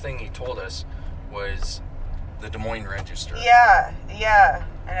first thing he told us was the Des Moines Register. Yeah.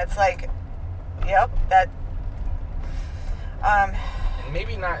 And it's like, yep, that... And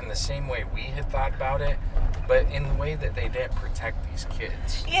maybe not in the same way we had thought about it, but in the way that they didn't protect these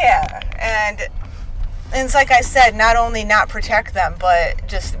kids. Yeah, and it's like I said, not only not protect them, but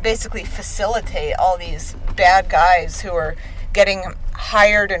just basically facilitate all these bad guys who are getting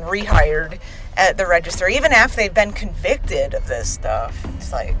hired and rehired at the register, even after they've been convicted of this stuff.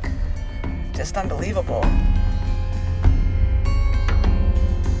 It's like, just unbelievable.